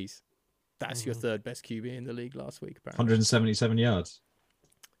 TDs. That's your third best QB in the league last week, apparently. 177 yards.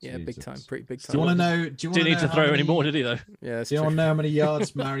 Yeah, big Jesus. time, pretty big Do time. you want to know? Didn't need to throw any more, did he? Though. Yeah, that's Do you true. want to know how many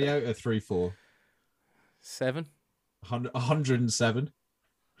yards Mariota threw for? 7. 107.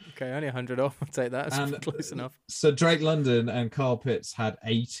 Okay, only 100 off. I'll take that. That's And close enough. So Drake London and Carl Pitts had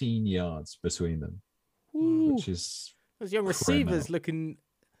 18 yards between them, Woo. which is Those young receivers looking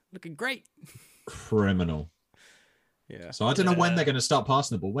great. criminal. Yeah. So I don't know when Yeah. they're going to start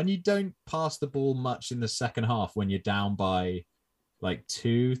passing the ball. When you don't pass the ball much in the second half, when you're down by like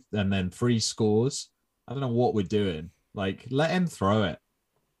 2 and then 3 scores, I don't know what we're doing. Like, let him throw it.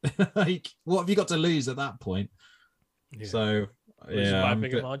 Like, what have you got to lose at that point? Yeah. So Losing yeah, by a I'm a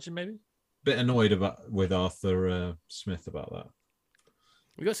bigger margin, maybe. bit annoyed with Arthur Smith about that.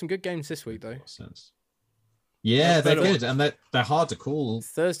 We got some good games this week, though. Sense. Yeah, That's they're better. good, and they're hard to call.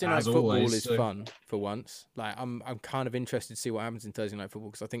 Thursday night As football always, is so- fun for once. Like I'm kind of interested to see what happens in Thursday night football,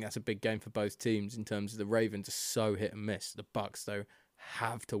 because I think that's a big game for both teams in terms of the Ravens are so hit and miss. The Bucks though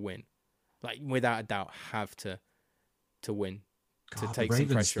have to win, like without a doubt, have to win to God, take the some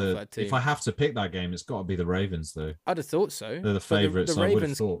Ravens, pressure off that team. if I have to pick that game, it's got to be the Ravens, though. I'd have thought so. They're the but favourites. The I would have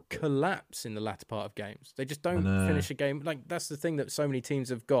Ravens thought. collapse in the latter part of games. They just don't know. finish a game. Like that's the thing that so many teams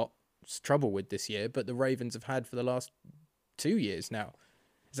have got trouble with this year, but the Ravens have had for the last 2 years now.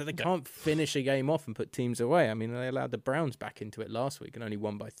 Is that they can't finish a game off and put teams away. I mean, they allowed the Browns back into it last week and only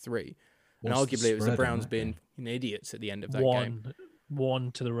won by 3. And What's the arguably, it was the spread on Browns that being game? idiots at the end of that game.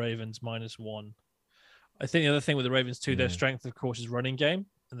 One to the Ravens, -1. I think the other thing with the Ravens too, their Yeah. strength, of course, is running game,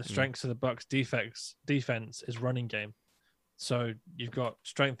 and the Mm. strengths of the Bucks' defense is running game. So you've got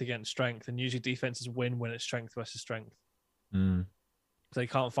strength against strength, and usually defenses win when it's strength versus strength. Mm. They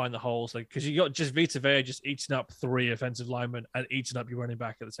can't find the holes, like because you got just Vita Vea just eating up 3 offensive linemen and eating up your running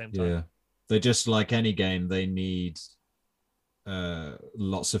back at the same time. Yeah, they just like any game. They need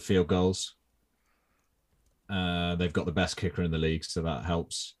lots of field goals. They've got the best kicker in the league, so that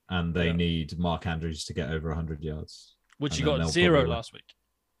helps. And they Yeah. need Mark Andrews to get over 100 yards. Which And you then got they'll 0 probably win. last week.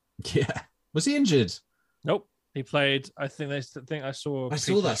 Yeah, was he injured? Nope, he played. I think I saw. I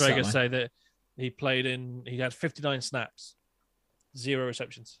saw Peter that Schrager stat, say that he played in. He had 59 snaps, 0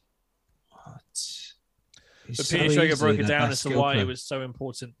 receptions. What? But Peter Schrager broke it down as to why it was so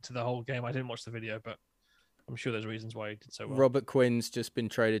important to the whole game. I didn't watch the video, but I'm sure there's reasons why he did so well. Robert Quinn's just been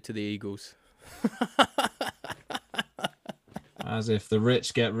traded to the Eagles. As if the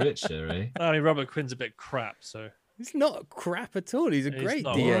rich get richer, eh? I mean, Robert Quinn's a bit crap, so He's not crap at all. He's a He's great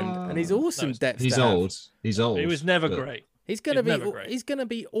not. D end, and he's awesome No, depth. He's to have. old. He's old. he was never but- great. He's gonna He's never be. great. He's gonna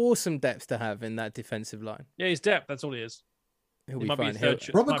be awesome depth to have in that defensive line. Yeah, he's depth. That's all he is. He'll He be might be fine. third.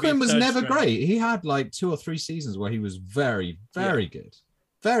 He'll- Robert might be Quinn was third never string. great. He had like 2 or 3 seasons where he was very, very good.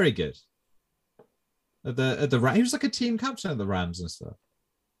 Very good. At the Rams, he was like a team captain at the Rams and stuff.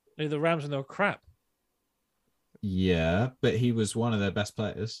 Yeah, the Rams and they were crap. Yeah, but he was one of their best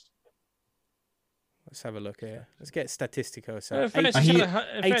players. Let's have a look here. Let's get Statistico. So In fairness, eight- he's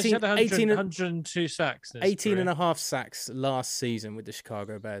had 18 102 sacks. in his 18 and career. a half sacks last season with the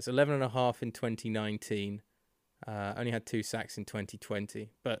Chicago Bears. 11 and a half in 2019. Only had 2 sacks in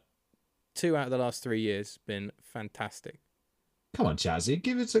 2020. But 2 out of the last 3 years been fantastic. Come on, Jazzy.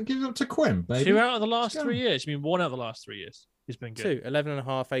 Give it up to Quinn, baby. 2 out of the last Let's go. 3 years. You mean 1 out of the last 3 years? He's been good. 2, 11 and a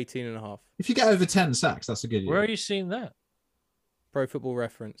half, 18 and a half. If you get over 10 sacks, that's a good year. Where are you seeing that? Pro Football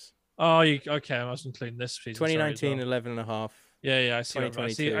Reference. Oh, okay. I was including this season. sorry, as 2019, well. 11 and a half. Yeah. I see. I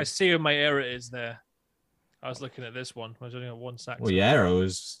 2022. see where my error is there. I was looking at this one. I was only on 1 sack. Well, yeah, it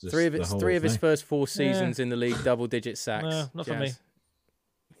was just Three of the his thing. first 4 seasons in the league, double-digit sacks. No, not for me. Jazz.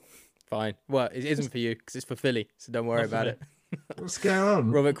 Fine. Well, it isn't for you because it's for Philly, so don't worry Not for about me. it. What's going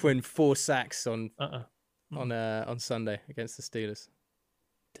on? Robert Quinn 4 sacks on Uh-uh. on Sunday against the Steelers.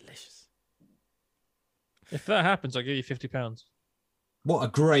 Delicious. If that happens, I'll give you £50. What a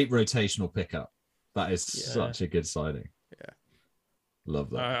great rotational pickup. That is Yeah. such a good signing. Yeah. Love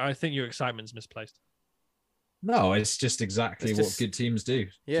that. I think your excitement's misplaced. No, it's just exactly It's what just- good teams do.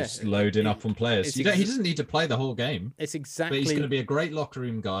 Yeah. Just loading up on players. it's He doesn't need to play the whole game, It's but exactly he's going to be a great locker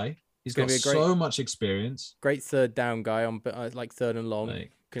room guy. He's gonna got be a great- so much experience. great third down guy on like third and long.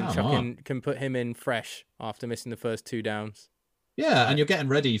 Like, Can come chuck on. in, can put him in fresh after missing the first 2 downs. Yeah, and you're getting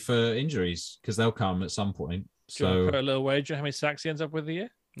ready for injuries because they'll come at some point. Do you want to So put a little wager how many sacks he ends up with a year?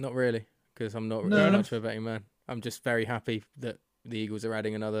 Not really, because I'm not No. very much of a betting man. I'm just very happy that the Eagles are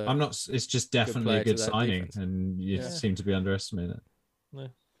adding another. I'm not. It's just definitely player a to good that signing, defense. and you Yeah. seem to be underestimating it. No.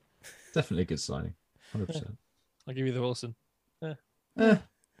 Definitely a good signing, 100%. I'll give you the Wilson. Eh.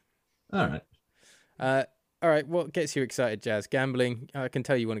 All right. All right, what gets you excited, Jazz? Gambling. I can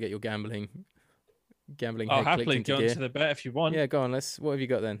tell you want to get your gambling I'll head clicked happily into go gear. into the bet if you want. Yeah, go on. What have you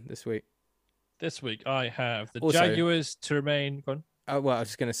got then this week? This week I have the Also- Jaguars to remain. Go on. Well, I was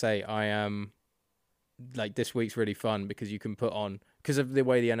just going to say, I am like this week's really fun because you can put on, because of the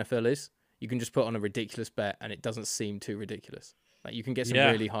way the NFL is, you can just put on a ridiculous bet and it doesn't seem too ridiculous. Like you can get some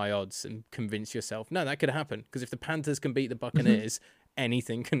Yeah. really high odds and convince yourself, no, that could happen. Because if the Panthers can beat the Buccaneers,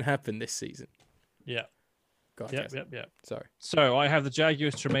 anything can happen this season. Yeah. Go on, Yep. Jazz. Sorry. So I have the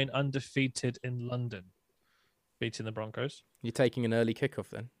Jaguars to remain undefeated in London, beating the Broncos. You're taking an early kickoff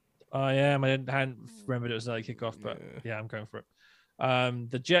then? I am. I hadn't remembered it was an early kickoff, but yeah, I'm going for it.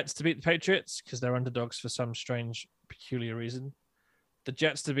 The Jets to beat the Patriots because they're underdogs for some strange, peculiar reason. The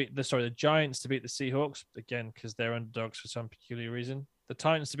Giants to beat the Seahawks again because they're underdogs for some peculiar reason. The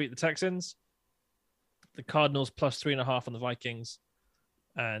Titans to beat the Texans. The Cardinals plus 3.5 on the Vikings,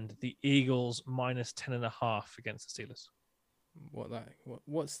 and the Eagles minus 10.5 against the Steelers.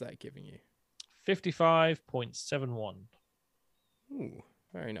 What's that giving you? 55.71. Ooh,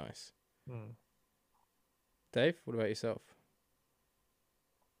 very nice. Hmm. Dave, what about yourself?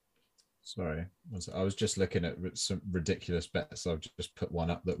 Sorry, I was just looking at some ridiculous bets. I've just put one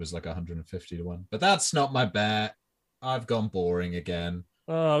up that was like 150 to 1, but that's not my bet. I've gone boring again.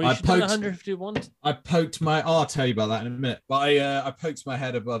 Oh, we I should do poked- 151. I poked my. I'll tell you about that in a minute. But I poked my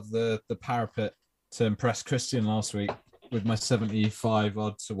head above the parapet to impress Christian last week with my 75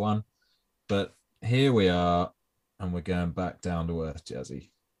 odd to 1. But here we are, and we're going back down to earth, Jazzy.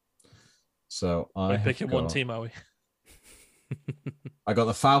 So We're have picking one got- team, are we? I got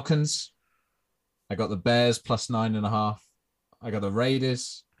the Falcons. I got the Bears plus 9.5. I got the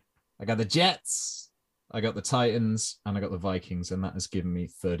Raiders. I got the Jets. I got the Titans, and I got the Vikings, and that has given me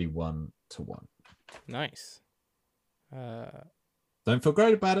 31 to 1. Nice. Don't feel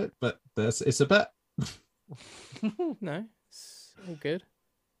great about it, but it's a bet. No, it's all good.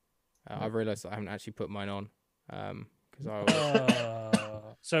 I realised that I haven't actually put mine on because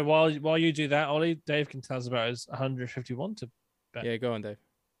So while you do that, Ollie, Dave can tell us about his 151 to bet. yeah, go on, Dave.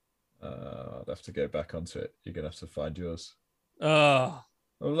 I'd have to go back onto it. You're gonna have to find yours. Oh.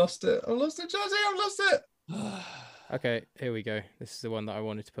 I've lost it, Jazzy. I've lost it. Okay, here we go. This is the one that I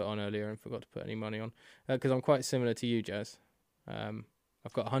wanted to put on earlier and forgot to put any money on because I'm quite similar to you, Jazz.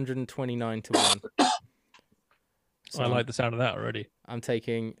 I've got 129 to 1. So I like the sound of that already. I'm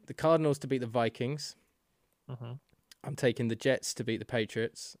taking the Cardinals to beat the Vikings. Mhm. I'm taking the Jets to beat the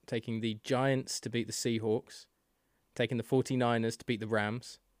Patriots. I'm taking the Giants to beat the Seahawks. Taking the 49ers to beat the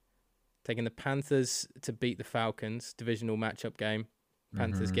Rams. Taking the Panthers to beat the Falcons. Divisional matchup game.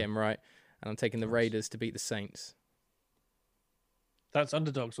 Panthers get 'em right. And I'm taking the Raiders to beat the Saints. That's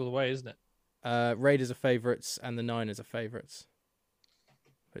underdogs all the way, isn't it? Raiders are favourites and the Niners are favourites.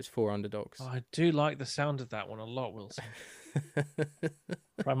 It's 4 underdogs. Oh, I do like the sound of that one a lot, Wilson.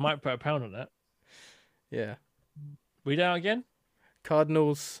 I might put £1 on that. Yeah. Read out again.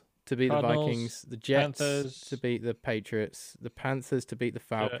 Cardinals to beat Cardinals, the Vikings, the Jets Panthers, to beat the Patriots, the Panthers to beat the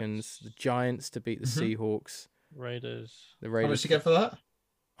Falcons, Jets. the Giants to beat the Seahawks, Raiders. the How Raiders. much you get for that?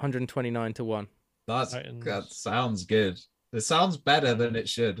 129-1. Titans. That sounds good. It sounds better than it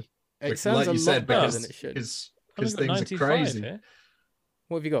should. It sounds a lot better than it should. Because I've got things are 95 crazy. here.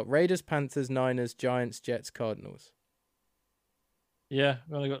 What have you got? Raiders, Panthers, Niners, Giants, Jets, Cardinals. Yeah,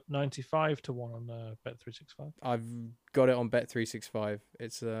 we only got 95 to 1 on Bet365. I've got it on Bet365.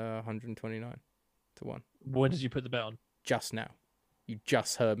 It's 129-1. When did you put the bet on? Just now. You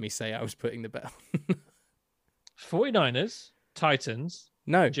just heard me say I was putting the bet on. 49ers, Titans.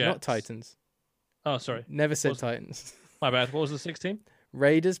 No, not Jets. Titans. Oh, sorry. Never said Was- Titans. My bad. What was the 6th team?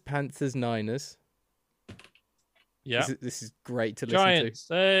 Raiders, Panthers, Niners. Yeah. This is great to listen Giants.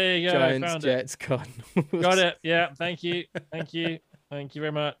 There you to. go. Giants, Found Jets, Cardinals. it. Got it. Yeah. Thank you. Thank you. Thank you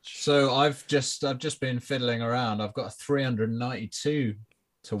very much. So I've just been fiddling around. I've got 392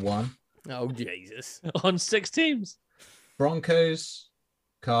 to 1. Oh, Jesus. On 6 teams. Broncos,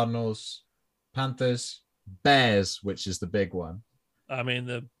 Cardinals, Panthers, Bears, which is the big one. I mean,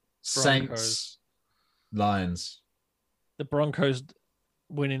 the Saints, Lions. Broncos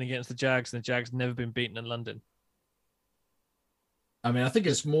winning against the Jags, and the Jags never been beaten in London. I mean, I think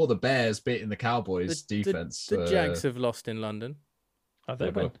it's more the Bears beating the Cowboys defense. The Jags have lost in London Have they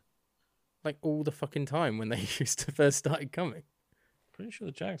Yeah, been? like all the fucking time when they used to first started coming. Pretty sure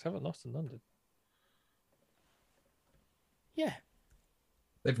the Jags haven't lost in London. Yeah.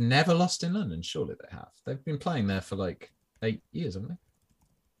 They've never lost in London. Surely they have. They've been playing there for like 8 years, haven't they?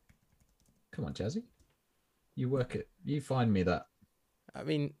 Come on, Jazzy. You work it. You find me that. I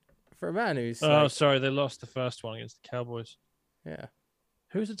mean, for a man who's Oh, like, sorry. They lost the first one against the Cowboys. yeah,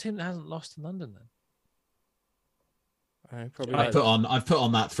 Who's the team that hasn't lost in London then? probably I've like- I've put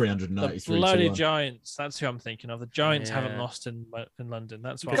on that The 393 bloody to 1. Giants. That's who I'm thinking of. The Giants haven't Yeah. lost in London.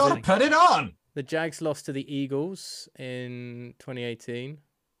 That's what You I'm gotta thinking. put it on. the Jags lost to the Eagles in 2018.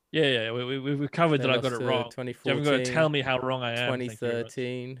 Yeah. We've covered They that I got lost it to wrong. You 2014, haven't got to tell me how wrong I am. Thank you very much.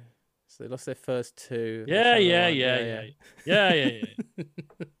 2013. So they lost their first two. Yeah.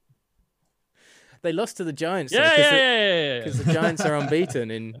 They lost to the Giants. Yeah. Because the Giants are unbeaten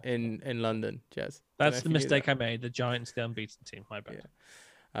in London, Jazz. Don't know That's if the you knew mistake that. I made. The Giants, the unbeaten team. My bad.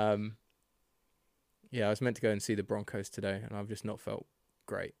 Yeah, I was meant to go and see the Broncos today, and I've just not felt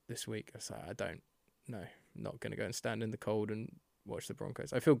great this week. So I don't know. I'm not going to go and stand in the cold and watch the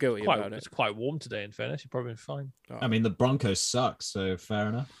Broncos. I feel guilty about it. It's quite warm today. In fairness, you've probably been fine. I mean, the Broncos suck, so fair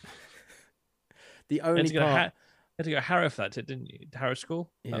enough. The You had only to go to part, Harrow for that, didn't you? Harrow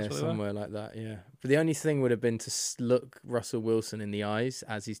School. yeah, That's what they were? somewhere like that, yeah. But the only thing would have been to look Russell Wilson in the eyes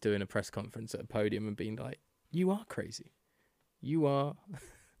as he's doing a press conference at a podium and being like, "You are crazy. You are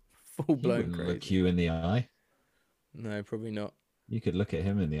full He blown wouldn't crazy." look you in the eye. No, probably not. You could look at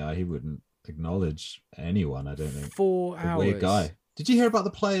him in the eye. He wouldn't acknowledge anyone, I don't think. 4 A hours. weird guy. Did you hear about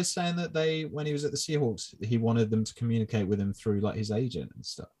the players saying that when he was at the Seahawks, he wanted them to communicate with him through like his agent and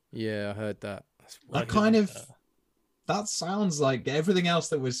stuff? Yeah, I heard that. That kind of, that sounds like everything else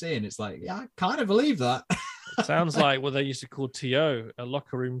that we're seeing. It's like, yeah, I kind of believe that. Sounds like what they used to call TO, a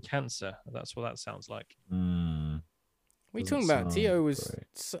locker room cancer. That's what that sounds like. What are you Doesn't talking about? sound T.O. was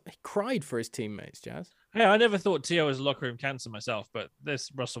great. he cried for his teammates, Jazz. Hey, I never thought TO was a locker room cancer myself, but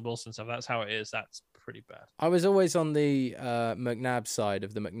this Russell Wilson stuff, that's how it is. That's pretty bad. I was always on the McNabb side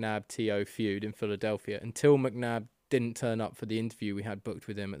of the McNabb-T.O. feud in Philadelphia until McNabb didn't turn up for the interview we had booked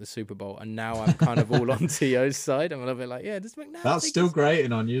with him at the Super Bowl, and now I'm kind of all on T.O.'s side. I'm a little bit like, yeah, does McNabb? That's think still it's-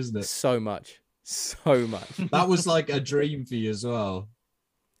 grating on you, isn't it? so much. That was like a dream for you as well.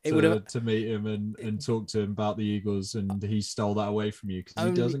 It would have to meet him and talk to him about the Eagles, and he stole that away from you because he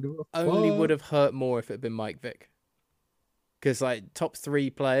Only- doesn't give a only fuck. would have hurt more if it had been Mike Vick. Because like top 3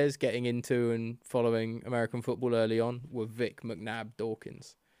 players getting into and following American football early on were Vick, McNabb,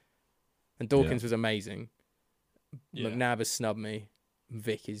 Dawkins. And Dawkins was amazing. Yeah. McNabb has snubbed me.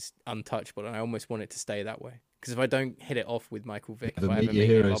 Vick is untouchable, and I almost want it to stay that way. Because if I don't hit it off with Michael Vick, Never if I meet ever your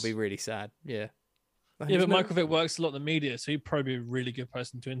meet him, I'll heroes. be really sad. Yeah. Yeah, but Michael Vick works a lot in the media, so he'd probably be a really good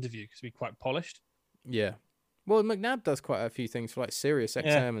person to interview because he'd be quite polished. Yeah. Well, McNabb does quite a few things for like Sirius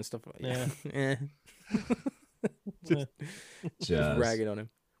XM and stuff like that. Yeah. just Jazz. ragging on him.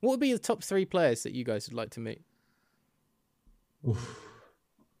 What would be the top 3 players that you guys would like to meet? Oof.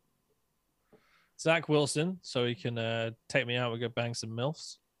 Zach Wilson, so he can take me out and go bang some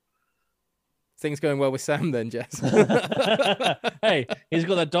MILFs. Things going well with Sam then, Jess. Hey, he's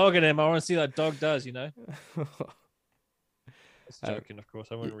got that dog in him. I want to see what that dog does, you know? Just joking, of course.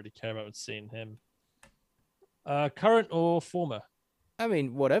 I wouldn't really care about seeing him. Current or former? I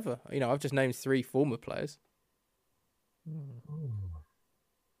mean, whatever. You know, I've just named 3 former players.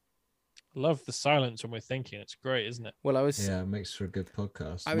 I love the silence when we're thinking. It's great, isn't it? Well, I was Yeah, it makes for a good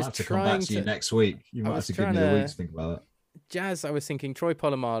podcast. I I might was have to come back trying to you to- next week. You I might have was to give me trying the week to- to think about it. Jazz. I was thinking Troy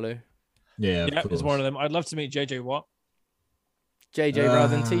Polamalu, Yeah, Yeah, it's one of them. I'd love to meet JJ Watt. JJ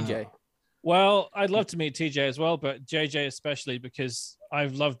rather than TJ. Well, I'd love to meet TJ as well, but JJ especially because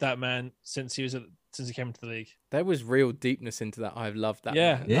I've loved that man since he came into the league. There was real deepness into that. I've loved that.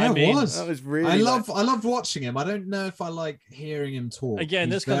 Yeah. man. Yeah, I it mean, was. That was really. I loved watching him. I don't know if I like hearing him talk. Again,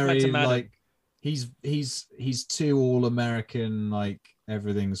 He's this comes back to very, Madden. like he's too all American. Like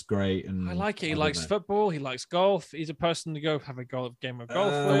everything's great, and I like it. He don't likes know. football. He likes golf. He's a person to go have a game of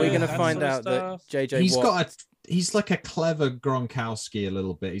golf. Are Are we with, going to that find sort of out that stuff. JJ He's Watt? he's like a clever Gronkowski a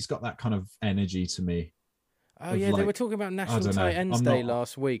little bit. He's got that kind of energy to me. Oh of yeah, they like- were talking about National don't know. Tight Ends I'm Day not-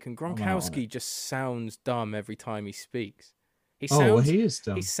 last week, and not on Gronkowski it. just sounds dumb every time he speaks. He Oh, well, sounds he is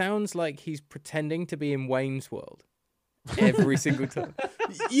dumb. he sounds like he's pretending to be in Wayne's World every single time.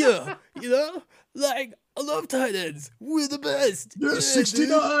 Yeah, like I love tight ends. We're the best. Yeah,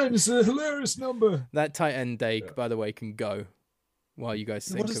 69 is a hilarious number. That tight end day, by the way, can go. While you guys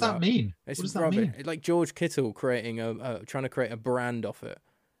think What does about that mean? It's What does that rubbish. mean? Like George Kittle creating trying to create a brand off it.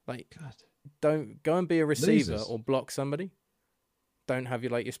 Like, don't go and be a receiver Losers. or block somebody. Don't have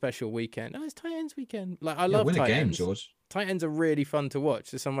your special weekend. Oh, it's tight ends weekend. Like I Yeah, love win a tight game, ends. George. Tight ends are really fun to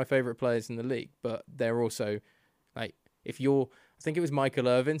watch. They're some of my favorite players in the league, but they're also like I think it was Michael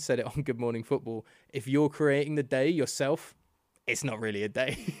Irvin said it on Good Morning Football. If you're creating the day yourself, it's not really a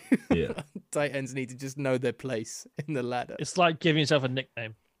day. Yeah. Tight ends need to just know their place in the ladder. It's like giving yourself a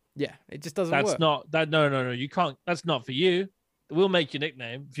nickname. Yeah, it just doesn't That's work. not that. No. You can't. That's not for you. We'll make your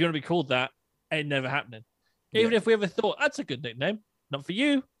nickname if you want to be called that. Ain't never happening. Even Yeah. if we ever thought that's a good nickname, not for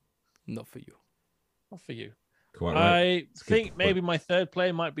you. Not for you. Not for you. Quite right. I It's a good think point. maybe my third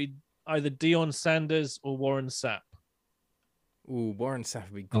player might be either Deion Sanders or Warren Sapp. Ooh, Warren Sapp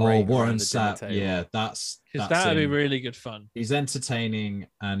would be great. Oh, around Warren the dinner Sapp. table. Yeah, that's Because that'd be him. really good fun. He's entertaining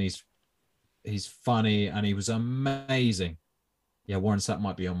and he's funny and he was amazing. Yeah, Warren Sapp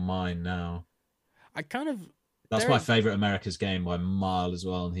might be on mine now. I kind of That's Derek- my favorite America's Game by a mile as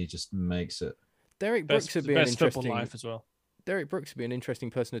well, and he just makes it. Derek Brooks Best, would be an best football interesting. life as well. Derek Brooks would be an interesting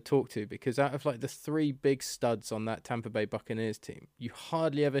person to talk to because out of the three big studs on that Tampa Bay Buccaneers team, you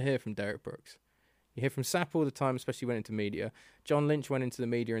hardly ever hear from Derek Brooks. You hear from Sapp all the time, especially when into media. John Lynch went into the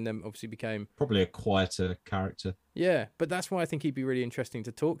media and then obviously became Probably a quieter character. yeah, but that's why I think he'd be really interesting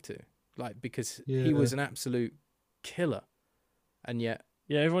to talk to, because he Yeah. was an absolute killer, and yet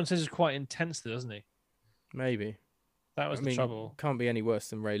Yeah, everyone says he's quite intense, though, doesn't he? maybe That was the trouble. can't be any worse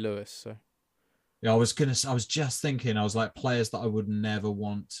than Ray Lewis. So Yeah, I was just thinking, I was like, players that I would never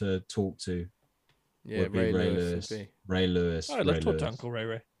want to talk to yeah, would be Ray Ray Lewis. Lewis. Would be. Ray Lewis. Oh, I'd Ray love to talk to Lewis. Uncle Ray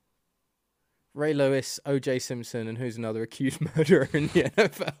Ray. Ray Lewis, O.J. Simpson, and who's another accused murderer in the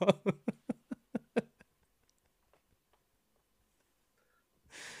NFL?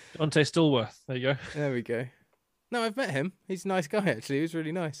 Dante Stallworth. There you go. There we go. No, I've met him. He's a nice guy, actually. He was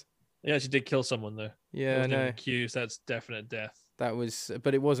really nice. He actually did kill someone, though. Yeah, I Wasn't even know. accused. That's definite death. That was,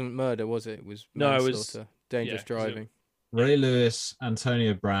 but it wasn't murder, was it? It was No, it manslaughter, was- dangerous yeah, it was a- driving. Ray Lewis,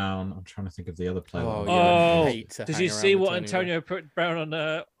 Antonio Brown. I'm trying to think of the other player. Oh, that yeah. I Oh, I hate to did hang you around see with what Antonio Antonio put Brown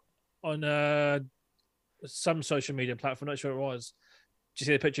on some social media platform? Not sure it was. Did you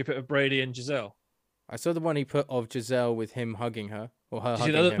see the picture he put of Brady and Giselle? I saw the one he put of Giselle with him hugging her, or her Did you,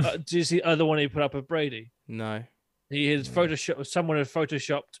 see hugging the him. other, did you see the other one he put up of Brady? No. He had photoshopped. Someone had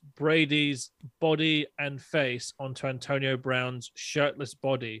photoshopped Brady's body and face onto Antonio Brown's shirtless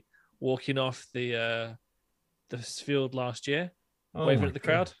body, walking off the field last year, Oh waving my at the God.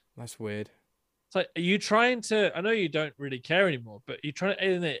 crowd. That's weird. It's like, are you trying to? I know you don't really care anymore, but are you trying to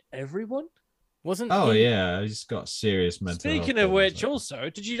alienate everyone? Wasn't Oh he, yeah, he's got serious mental. Speaking health of which, problems. also,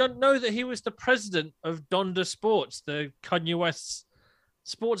 did you not know that he was the president of Donda Sports, the Kanye West's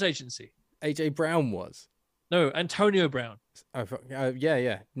sports agency? AJ Brown was? No, Antonio Brown. Oh,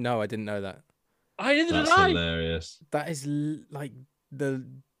 yeah. No, I didn't know that. I didn't That's lie. hilarious. That is like the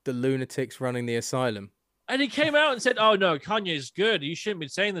lunatics running the asylum. And he came out and said, "Oh no, Kanye's good. You shouldn't be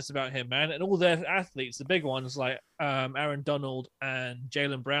saying this about him, man." And all their athletes, the big ones like Aaron Donald and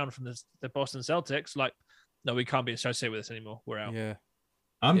Jalen Brown from the Boston Celtics, like, no, we can't be associated with this anymore. We're out. Yeah.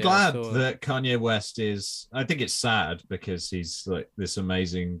 I'm Yeah, I glad saw that Kanye West is. I think it's sad because he's like this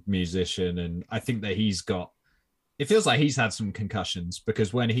amazing musician, and I think that he's got. It feels like he's had some concussions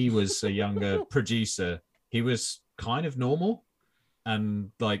because when he was a younger producer, he was kind of normal and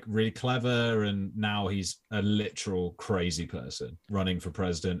like really clever, and now he's a literal crazy person running for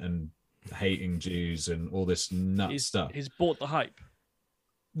president and hating Jews and all this nut stuff. He's bought the hype.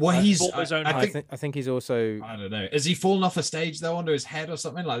 Well, Like, he's. bought his own I hype. think. I think he's also I don't know. Has he fallen off a stage though under his head or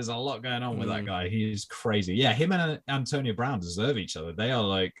something? Like, there's a lot going on with that guy. He's crazy. Yeah, him and Antonio Brown deserve each other. They are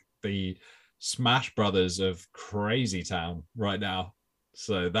like the Smash Brothers of Crazy Town right now.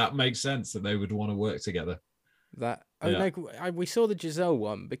 So that makes sense that they would want to work together. that. Yeah. We saw the Giselle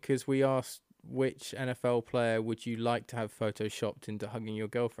one because we asked which NFL player would you like to have photoshopped into hugging your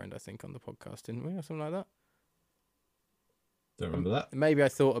girlfriend. I think on the podcast, didn't we, or something like that? Don't remember that. Maybe I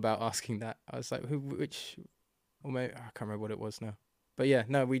thought about asking that. I was like, which, or maybe I can't remember what it was now. But yeah,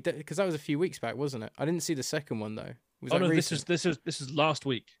 no, we did because that was a few weeks back, wasn't it? I didn't see the second one though. Was Oh that no, recent? this is last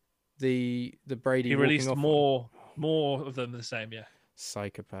week. the Brady. He walking released off more of them the same. Yeah,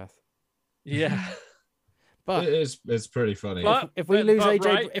 psychopath. yeah. But It's pretty funny. But- if we lose but AJ,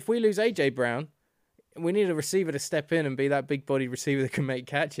 right. if we lose AJ Brown, we need a receiver to step in and be that big body receiver that can make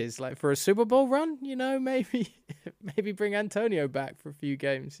catches. Like for a Super Bowl run, maybe bring Antonio back for a few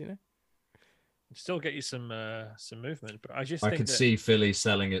games. Still get you some movement, but I just I think could that see Philly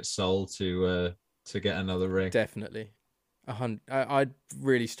selling its soul to get another ring. Definitely, I'd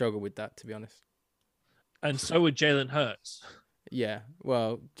really struggle with that, to be honest. and so would Jalen Hurts. Yeah,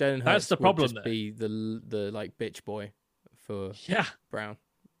 well, Jalen Hurts That's the would problem just there. be the like bitch boy for Yeah, Brown.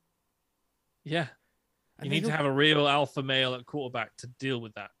 yeah. And You they need to don't- have a real alpha male at quarterback to deal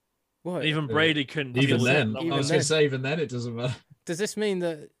with that. What? Even Brady couldn't. Even deal with then, it. I Even was then. going to say, even then, it doesn't matter. Does this mean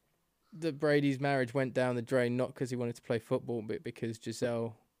that Brady's marriage went down the drain not because he wanted to play football, but because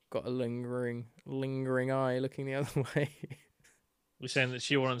Giselle got a lingering eye looking the other way? We're saying that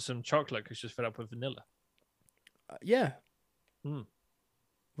she wanted some chocolate because she's fed up with vanilla. Yeah. Hmm.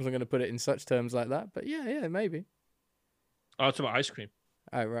 Wasn't going to put it in such terms like that, but yeah, maybe. Oh, it's about ice cream.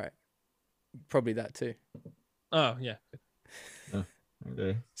 Oh, right. Probably that too. Oh, yeah.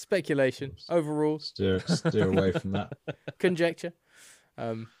 Okay. Speculation. Overall, Steer away from that. conjecture.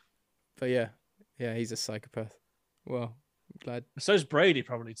 But yeah, he's a psychopath. Well, I'm glad. So's Brady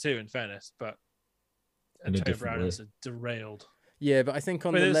probably too, in fairness, but In a Antonio different Brown way. is a derailed. Yeah, but I think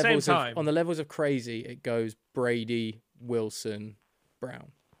on But the at the same levels time- on the levels of crazy, it goes Brady, Wilson,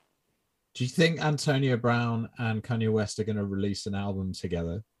 Brown. Do you think Antonio Brown and Kanye West are going to release an album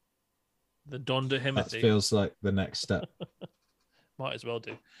together? The Donda That Himothy feels like the next step. might as well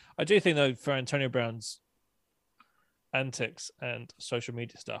do. I do think though, for Antonio Brown's antics and social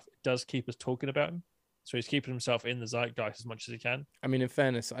media stuff, it does keep us talking about him. So he's keeping himself in the zeitgeist as much as he can. I mean, in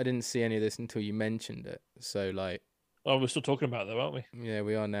fairness, I didn't see any of this until you mentioned it. So, like, Oh, we're still talking about it though, aren't we? yeah,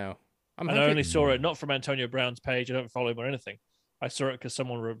 we are now. I'm And I happy. only saw it not from Antonio Brown's page. I don't follow him or anything. I saw it because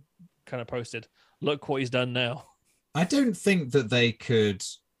someone kind of posted, "Look what he's done now." I don't think that they could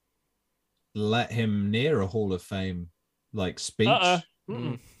let him near a Hall of Fame like speech,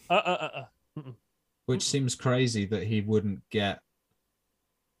 Mm. which seems crazy that he wouldn't get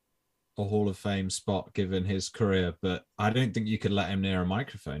a Hall of Fame spot given his career. But I don't think you could let him near a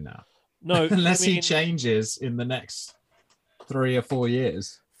microphone now, No, unless I mean, he changes in the next 3 or 4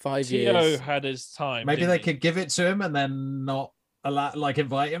 years. 5 Tio years. had his time. Maybe didn't they he? could give it to him and then not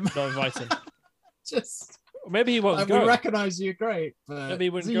invite him. not invite him. Just Or maybe he won't like, go. we recognize you, great, but Maybe he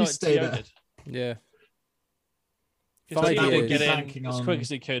wouldn't you go. Like stay Tio there. did. Yeah. Because 5 Tio would years. get in Banking as on- quick as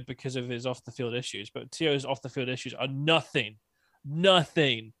he could because of his off-the-field issues. But Tio's off-the-field issues are nothing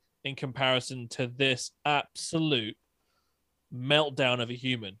in comparison to this absolute meltdown of a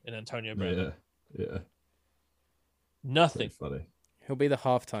human in Antonio Brown. Yeah, Nothing. funny. He'll be the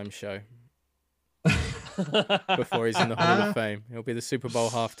halftime show before he's in the Hall of Fame. He'll be the Super Bowl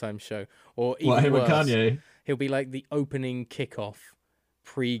halftime show. Or even What, him and worse, Kanye? he'll be like the opening kickoff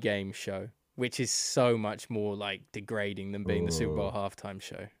pre-game show, which is so much more like degrading than being the Super Bowl halftime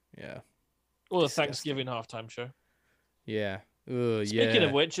show. Yeah. Or the Disgusting. Thanksgiving halftime show. Yeah. Ugh, Speaking yeah.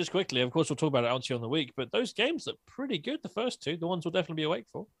 of which, just quickly, of course, we'll talk about it out on the week, but those games look pretty good. The first two, the ones we'll definitely be awake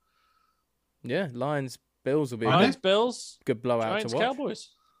for. Yeah, Lions Bills will be a Lions, Bills, good blowout Giants, to watch. Cowboys.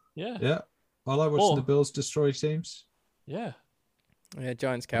 Yeah. Yeah. I like watching Or- the Bills destroy teams. Yeah. Yeah,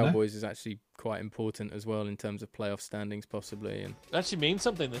 Giants I know. Cowboys is actually quite important as well in terms of playoff standings possibly, and It actually means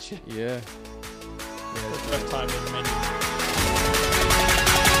something this year. yeah. For the first time in many